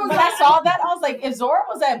 And when I saw that, I was like, if Zoro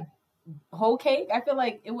was that whole cake, I feel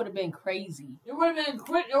like it would have been crazy. It would have been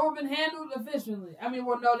quick. It would have been handled efficiently. I mean,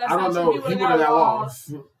 well, no, that's I don't know. He would have got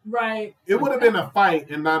lost. Right. It would have been a fight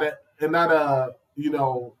and not a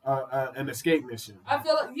an escape mission. I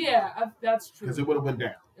feel like that's true. Because it would have went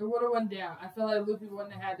down. It would have went down. I feel like Luffy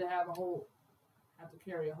wouldn't have had to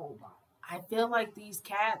carry a whole body. I feel like these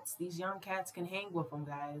young cats can hang with them,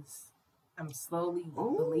 guys. I'm slowly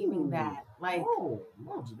believing that. Like,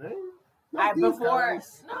 before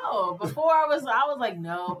I was like,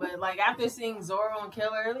 no, but like after seeing Zoro and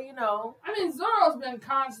Killer, I mean, Zoro's been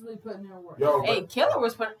constantly putting in work. Killer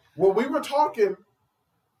was putting. Well, we were talking.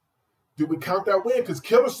 Did we count that win? Because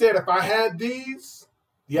Killer said if I had these,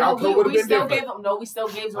 the outcome would have been different. We still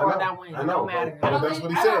gave Zoro that win. It don't matter. That's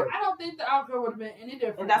what he said. I don't think the outcome would have been any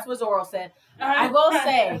different. And that's what Zoro said. I will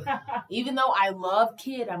say, even though I love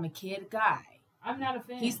Kid, I'm a Kid guy. I'm not a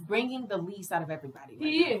fan. He's bringing the least out of everybody.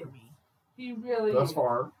 He is. He really is. Thus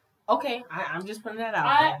far. Okay, I'm just putting that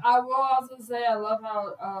out there. I will also say I love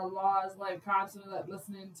how Law is like constantly like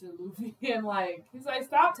listening to Luffy and like he's like,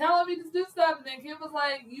 stop telling me to do stuff, and then Kid was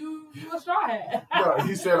like, you a straw hat. No,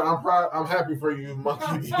 he said, I'm happy for you,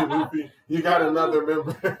 Monkey D. Luffy. You got another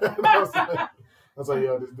member. I was like,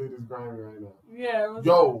 yo, this dude is grinding right now. Yeah.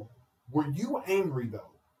 Yo, were you angry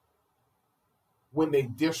though when they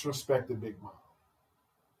disrespected Big Mom?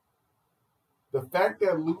 The fact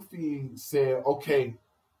that Luffy said, okay,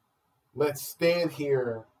 let's stand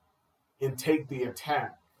here and take the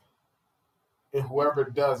attack, and whoever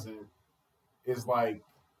doesn't is like,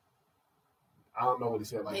 I don't know what he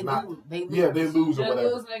said. Like, they lose or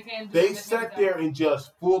whatever. They sat there and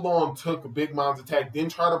just full on took Big Mom's attack,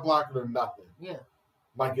 didn't try to block it or nothing. Yeah,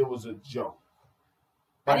 like it was a joke.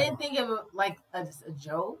 I didn't think of it like a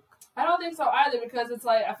joke. I don't think so either, because it's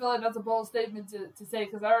like, I feel like that's a bold statement to say,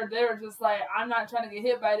 because they were just like, I'm not trying to get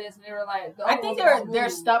hit by this, and they were like, I think they're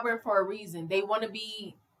stubborn for a reason. They want to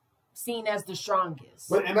be seen as the strongest.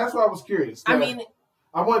 And that's why I was curious. I mean,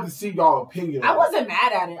 I wanted to see y'all opinion. I wasn't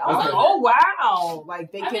mad at it. I was like, oh wow,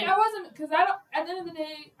 like they. I mean, I wasn't, because I don't. At the end of the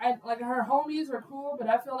day, like her homies were cool, but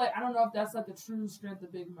I feel like I don't know if that's like the true strength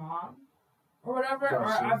of Big Mom, or whatever. Or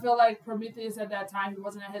I feel like Prometheus at that time, he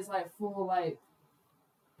wasn't at his like full like.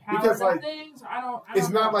 Because like things, it's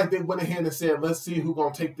not like they went ahead and said, let's see who's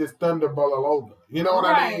gonna take this thunderbolt over. You know what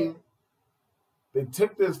I mean? They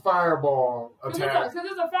took this fireball attack. Because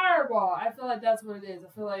it's a fireball. I feel like that's what it is.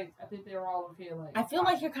 I think they were all okay. Like, I feel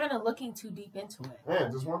like you're kind of looking too deep into it.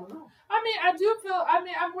 Man, just want to know.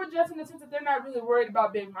 I'm with Justin in the sense that they're not really worried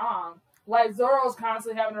about Big Mom. Like, Zoro's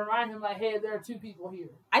constantly having to remind him, like, hey, there are two people here.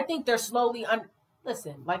 I think they're slowly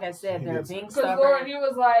Listen, like I said, they're being stubborn. Because he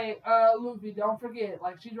was like, Luffy, don't forget.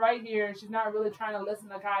 Like, she's right here. She's not really trying to listen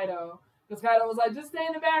to Kaido. Because Kaido was like, just stay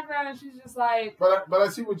in the background. And she's just like... But I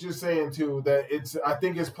see what you're saying, too. That I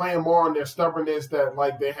think it's playing more on their stubbornness that,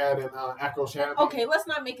 like, they had in Echo Shadow. Okay, let's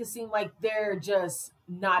not make it seem like they're just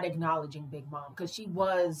not acknowledging Big Mom. Because she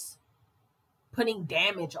was putting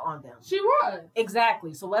damage on them. She was.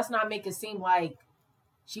 Exactly. So let's not make it seem like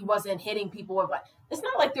she wasn't hitting people with like... It's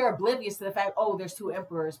not like they're oblivious to the fact, oh, there's two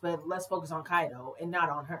emperors, but let's focus on Kaido and not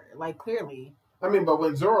on her. Like, clearly. I mean, but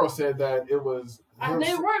when Zoro said that, it was...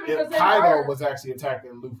 Kaido was actually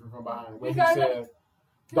attacking Luffy from behind. When he said,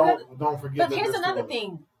 don't forget. But here's another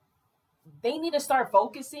thing. They need to start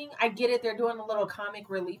focusing. I get it. They're doing a little comic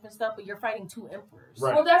relief and stuff, but you're fighting two emperors.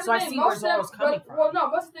 Right. Well, that's so I see where Zoro's coming from. Well, no,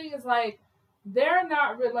 most of the thing is, like, they're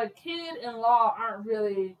not really... Like, Kid and Law aren't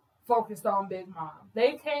really... focused on Big Mom.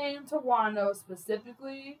 They came to Wano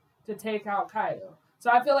specifically to take out Kaido. So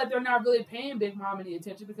I feel like they're not really paying Big Mom any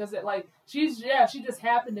attention because she just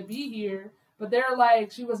happened to be here, but they're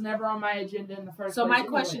like, she was never on my agenda in the first place. So my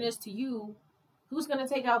question is to you, who's going to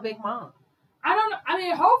take out Big Mom? I don't know. I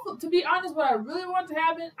mean, hopefully, to be honest, what I really want to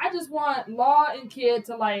happen, I just want Law and Kid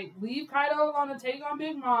to like leave Kaido alone and take on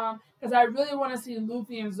Big Mom because I really want to see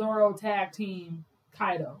Luffy and Zoro tag team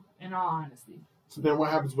Kaido, in all honesty. So then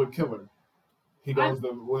what happens with Killer? He goes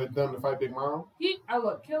with them to fight Big Mom?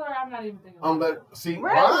 Look, Killer, I'm not even thinking about Really?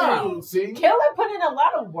 Wow. See? Killer put in a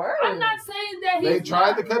lot of work. I'm not saying that they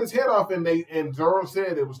tried to cut his head off and Zoro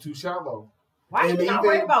said it was too shallow. Why are you not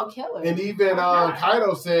worried about Killer? And even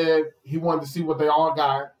Kaido said he wanted to see what they all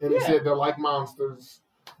got, and he said they're like monsters.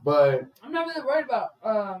 But I'm not really worried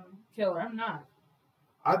about Killer. I'm not.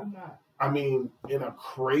 I'm not. I mean, in a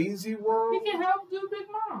crazy world, he can help do Big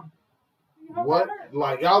Mom. What?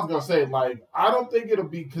 Like, I was going to say, like, I don't think it'll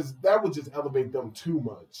be, because that would just elevate them too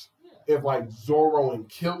much. Yeah. If, like, Zoro and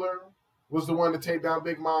Killer was the one to take down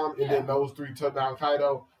Big Mom, and then those three took down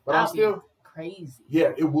Kaido. But I'm still... crazy.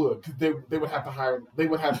 Yeah, it would. Because they would have to they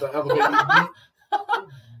would have to elevate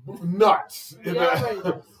nuts.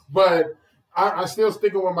 Yeah, but I still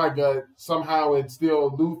sticking with my gut. Somehow it's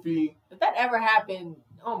still Luffy. If that ever happened,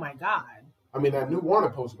 oh my God. I mean, that new Warner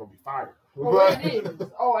post is going to be fire. Oh, it is.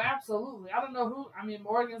 Oh, absolutely. I don't know who. I mean,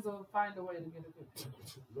 Morgan's will find a way to get a good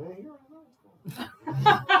picture. Man, you already know.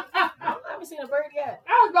 I haven't seen a bird yet.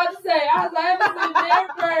 I was about to say, I haven't seen their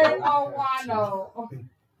bird on Wano.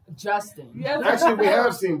 Justin. Yes. Actually, we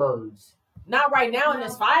have seen birds. Not right now in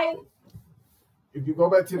this fight. If you go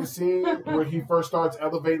back to the scene where he first starts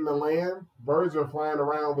elevating the land, birds are flying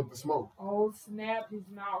around with the smoke. Oh, snap. He's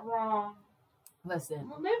not wrong. Listen.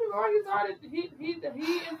 Well, maybe Morgan's already,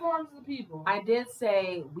 he informs the people. I did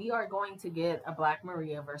say we are going to get a Black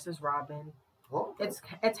Maria versus Robin. Oh, okay.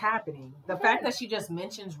 It's happening. The fact that she just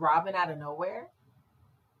mentions Robin out of nowhere.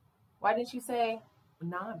 Why didn't you say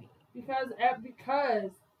Nami? Because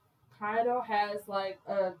Kaido has like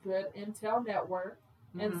a good intel network.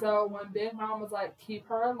 Mm-hmm. And so when Big Mom was like, keep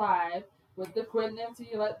her alive, with the quittance,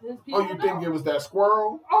 he let his people Oh, you think it was that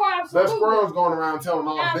squirrel? Oh, absolutely. That squirrel's going around telling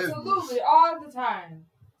all business. Absolutely, all the time.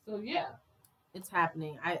 So, yeah. It's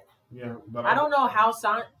happening. I but don't know how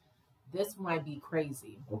this might be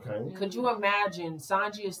crazy. Okay. Could you imagine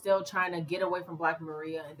Sanji is still trying to get away from Black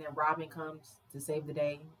Maria, and then Robin comes to save the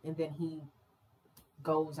day, and then he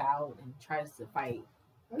goes out and tries to fight.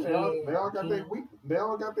 They all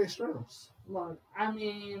got their strengths. Look, I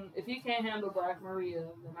mean, if he can't handle Black Maria,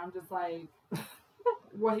 then I'm just like,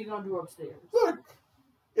 what he gonna do upstairs? Look,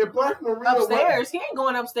 if Black Maria upstairs, he ain't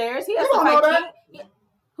going upstairs. He has to fight King.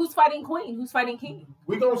 Who's fighting Queen? Who's fighting King?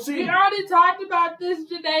 We gonna see. We already talked about this.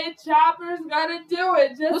 Jenae Chopper's gonna do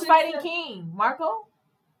it. Who's fighting King? Marco?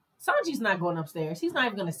 Sanji's not going upstairs. He's not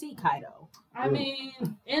even gonna see Kaido. I mean,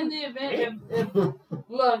 in the event, in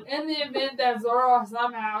the event that Zoro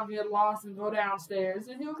somehow get lost and go downstairs,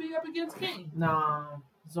 then he'll be up against King. Nah,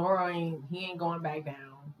 Zoro ain't going back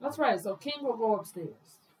down. That's right. So King will go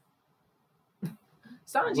upstairs.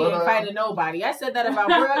 Sanji ain't fighting nobody. I said that about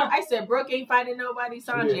Brooke. I said Brooke ain't fighting nobody.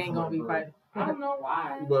 Sanji ain't gonna be fighting. I don't know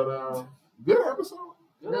why. But good episode.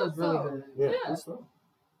 It was really good. Yeah. Good stuff.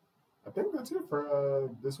 I think that's it for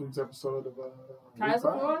this week's episode of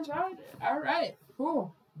Kaizoku Uncharted. All right.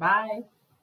 Cool. Bye.